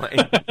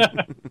airplane.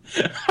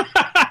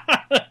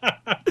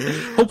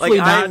 Hopefully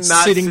I'm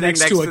not sitting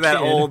next to that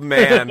kid. Old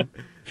man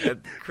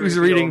who's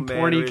reading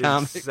porny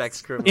comics.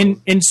 Sex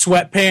criminals. In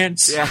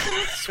sweatpants. Yeah.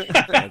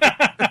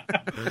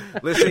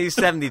 Listen, he's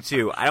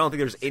 72. I don't think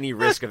there's any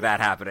risk of that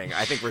happening.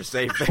 I think we're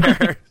safe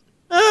there.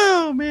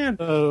 Oh man.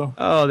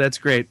 Oh, that's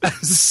great.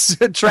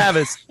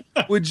 Travis,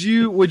 would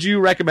you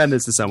recommend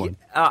this to someone?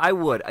 I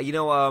would.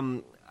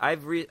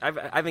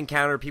 I've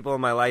encountered people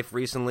in my life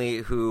recently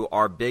who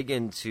are big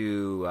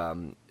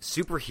into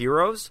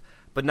superheroes,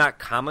 but not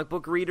comic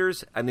book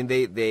readers.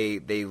 They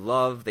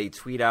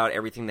tweet out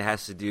everything that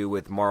has to do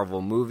with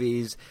Marvel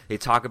movies. They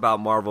talk about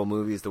Marvel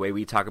movies the way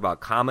we talk about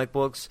comic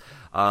books.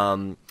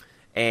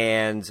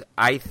 And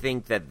I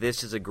think that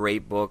this is a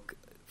great book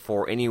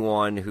for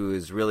anyone who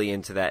is really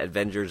into that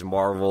Avengers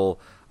Marvel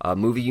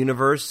movie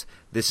universe.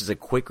 This is a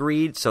quick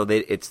read, so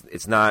that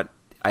it's not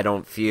I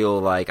don't feel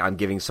like I'm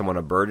giving someone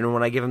a burden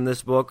when I give them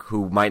this book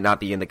who might not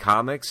be in the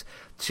comics.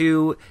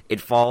 2, it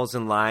falls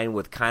in line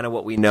with kind of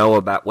what we know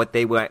about what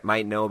they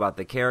might know about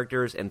the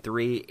characters. And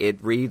 3,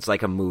 it reads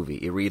like a movie.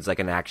 It reads like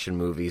an action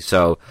movie.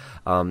 So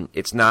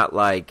it's not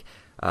like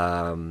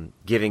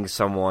giving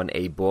someone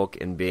a book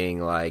and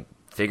being like,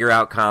 figure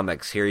out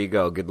comics. Here you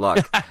go. Good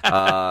luck.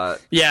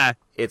 Yeah.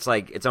 It's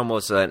like it's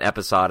almost an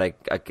episodic,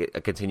 a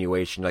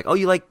continuation. Like, oh,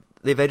 you like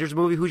the Avengers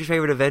movie? Who's your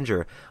favorite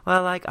Avenger? Well, I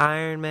like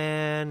Iron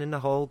Man and the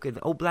Hulk. And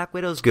Black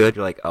Widow's good.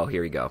 You're like, oh,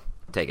 here we go.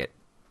 Take it.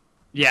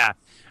 Yeah,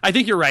 I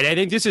think you're right. I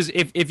think this is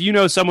if you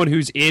know someone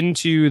who's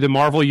into the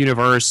Marvel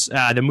Universe,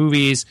 the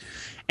movies,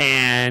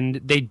 and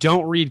they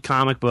don't read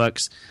comic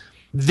books,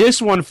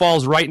 this one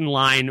falls right in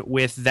line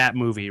with that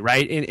movie,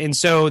 right? And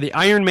so the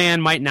Iron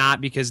Man might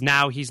not, because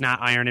now he's not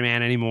Iron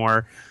Man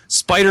anymore.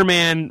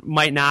 Spider-Man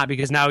might not,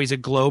 because now he's a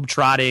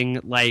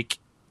globe-trotting, like,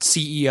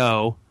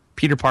 CEO.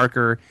 Peter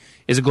Parker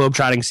is a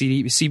globe-trotting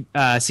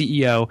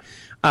CEO.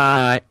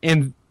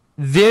 And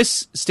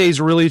this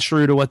stays really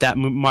true to what that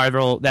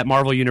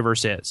Marvel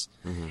universe is.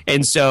 Mm-hmm.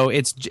 And so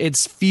it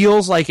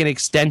feels like an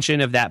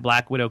extension of that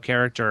Black Widow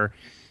character.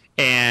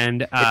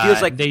 And it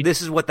feels like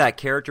this is what that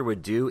character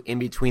would do in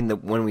between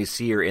when we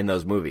see her in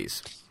those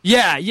movies.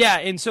 Yeah,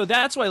 and so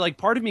that's why, like,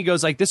 part of me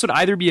goes like, this would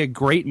either be a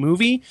great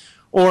movie,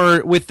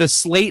 or with the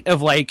slate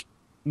of like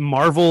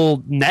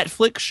Marvel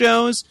Netflix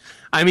shows,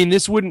 I mean,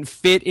 this wouldn't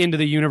fit into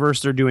the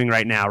universe they're doing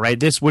right now, right?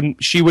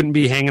 She wouldn't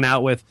be hanging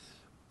out with,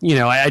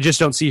 I just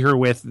don't see her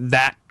with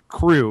that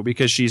crew,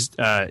 because she's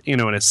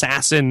an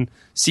assassin,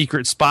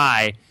 secret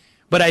spy.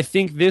 But I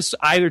think this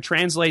either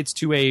translates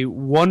to a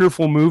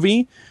wonderful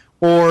movie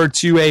or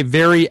to a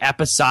very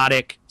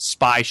episodic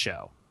spy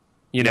show.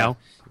 Yes.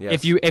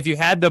 If you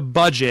had the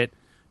budget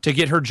to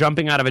get her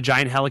jumping out of a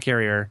giant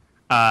helicarrier,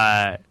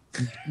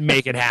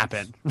 make it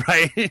happen,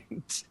 right?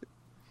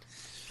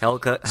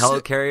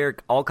 Helicarrier,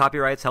 all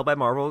copyrights held by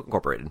Marvel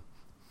Incorporated.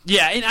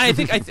 Yeah, and I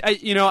think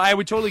I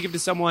would totally give to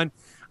someone.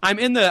 I'm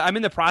in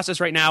the process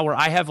right now where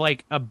I have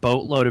like a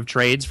boatload of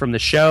trades from the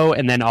show,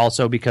 and then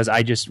also because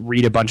I just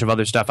read a bunch of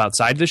other stuff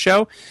outside the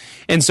show,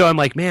 and so I'm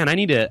like, man, I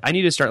need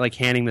to start like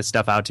handing this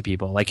stuff out to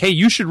people. Like, hey,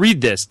 you should read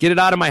this. Get it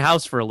out of my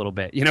house for a little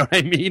bit. You know what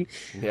I mean?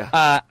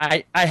 Yeah.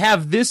 I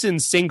have this in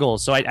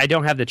singles, so I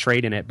don't have the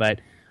trade in it,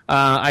 but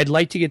I'd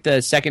like to get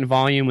the second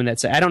volume when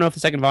that's. I don't know if the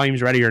second volume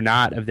is ready or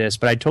not of this,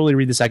 but I'd totally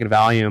read the second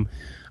volume.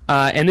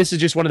 And this is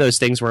just one of those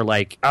things where,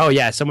 like, oh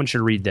yeah, someone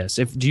should read this.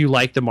 Do you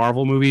like the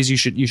Marvel movies? You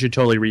should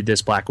totally read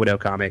this Black Widow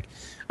comic,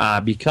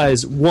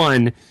 because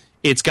 1,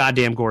 it's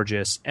goddamn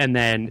gorgeous, and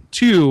then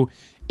 2,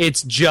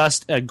 it's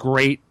just a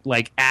great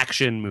like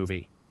action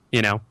movie.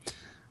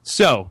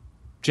 So,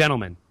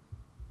 gentlemen,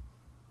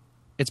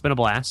 it's been a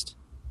blast.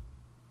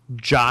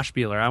 Josh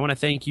Beeler, I want to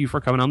thank you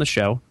for coming on the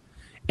show,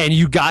 and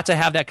you got to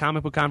have that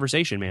comic book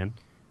conversation, man.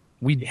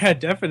 Yeah,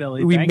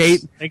 definitely.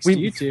 Thanks to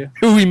you two.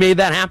 We made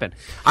that happen.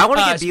 I want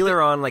to get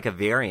Beeler on like a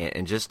variant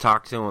and just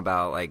talk to him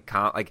about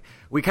like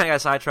we kind of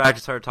got sidetracked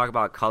and started talking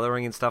about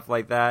coloring and stuff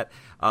like that.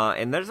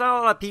 And there's not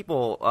a lot of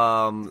people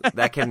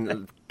that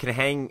can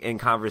hang in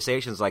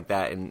conversations like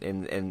that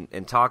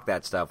and talk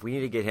that stuff. We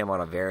need to get him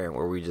on a variant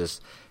where we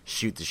just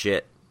shoot the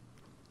shit.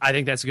 I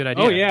think that's a good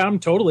idea. Oh yeah, I'm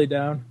totally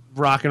down.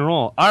 Rock and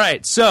roll. All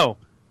right, so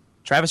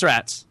Travis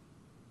Ratz,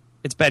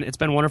 it's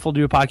been wonderful to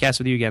do a podcast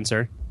with you again,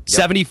 sir.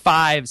 Yep.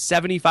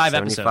 75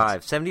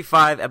 episodes.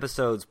 75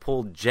 episodes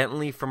pulled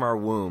gently from our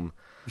womb.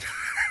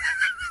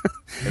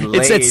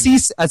 It's a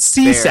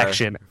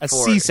C-section. A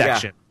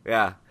C-section.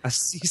 Yeah. A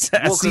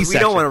C-section. Well, because we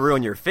don't want to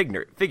ruin your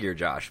figure,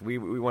 Josh. We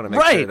want to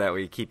make sure that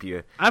we keep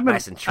you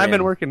nice and trim. I've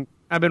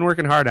been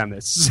working hard on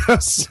this.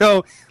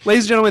 So,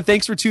 ladies and gentlemen,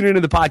 thanks for tuning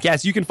into the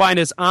podcast. You can find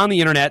us on the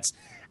internets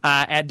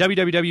at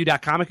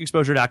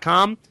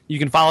www.comicexposure.com. You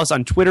can follow us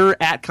on Twitter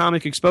at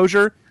Comic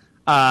Exposure.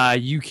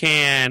 You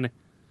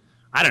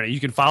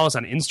can follow us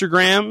on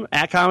Instagram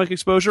at Comic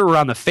Exposure. We're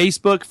on the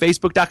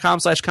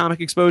facebook.com/Comic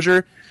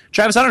Exposure.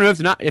 Travis, I don't know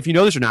if you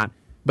know this or not,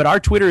 but our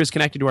Twitter is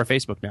connected to our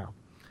Facebook now.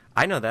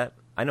 I know that.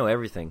 I know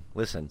everything.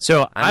 Listen,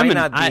 so I might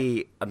not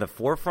be on the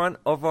forefront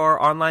of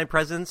our online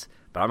presence,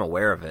 but I'm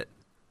aware of it.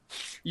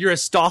 You're a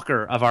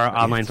stalker of our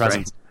online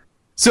presence. Right.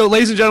 So,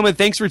 ladies and gentlemen,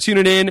 thanks for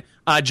tuning in.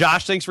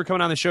 Josh, thanks for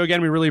coming on the show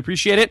again. We really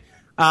appreciate it.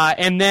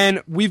 And then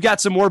we've got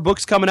some more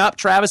books coming up.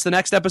 Travis, the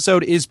next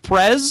episode is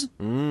Prez.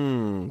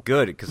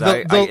 Good, because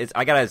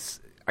I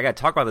gotta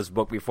talk about this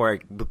book before I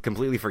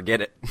completely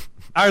forget it.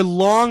 Our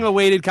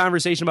long-awaited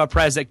conversation about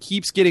Prez that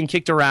keeps getting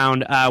kicked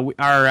around.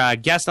 Our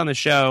guest on the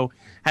show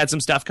had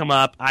some stuff come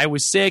up. I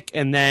was sick,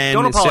 and then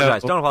don't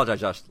apologize,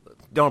 Josh.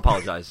 Don't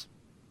apologize.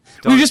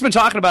 We've just been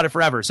talking about it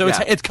forever, so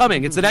it's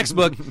coming. It's the next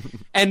book.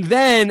 And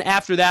then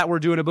after that, we're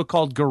doing a book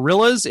called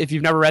Gorillas. If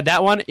you've never read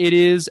that one, it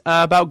is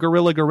about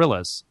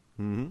gorillas.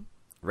 Mm-hmm.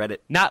 Read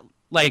it. Not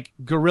like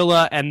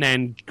gorilla and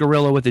then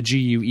gorilla with a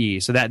GUE.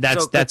 So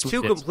that's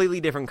two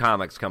completely different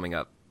comics coming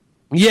up.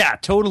 Yeah,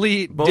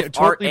 totally. Both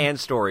art and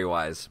story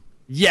wise.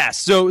 Yes.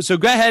 So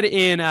go ahead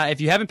and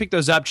if you haven't picked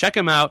those up, check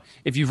them out.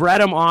 If you've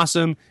read them,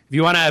 awesome. If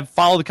you want to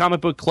follow the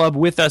Comic Book Club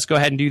with us, go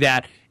ahead and do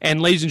that.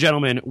 And ladies and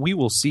gentlemen, we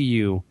will see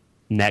you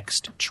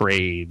next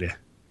trade.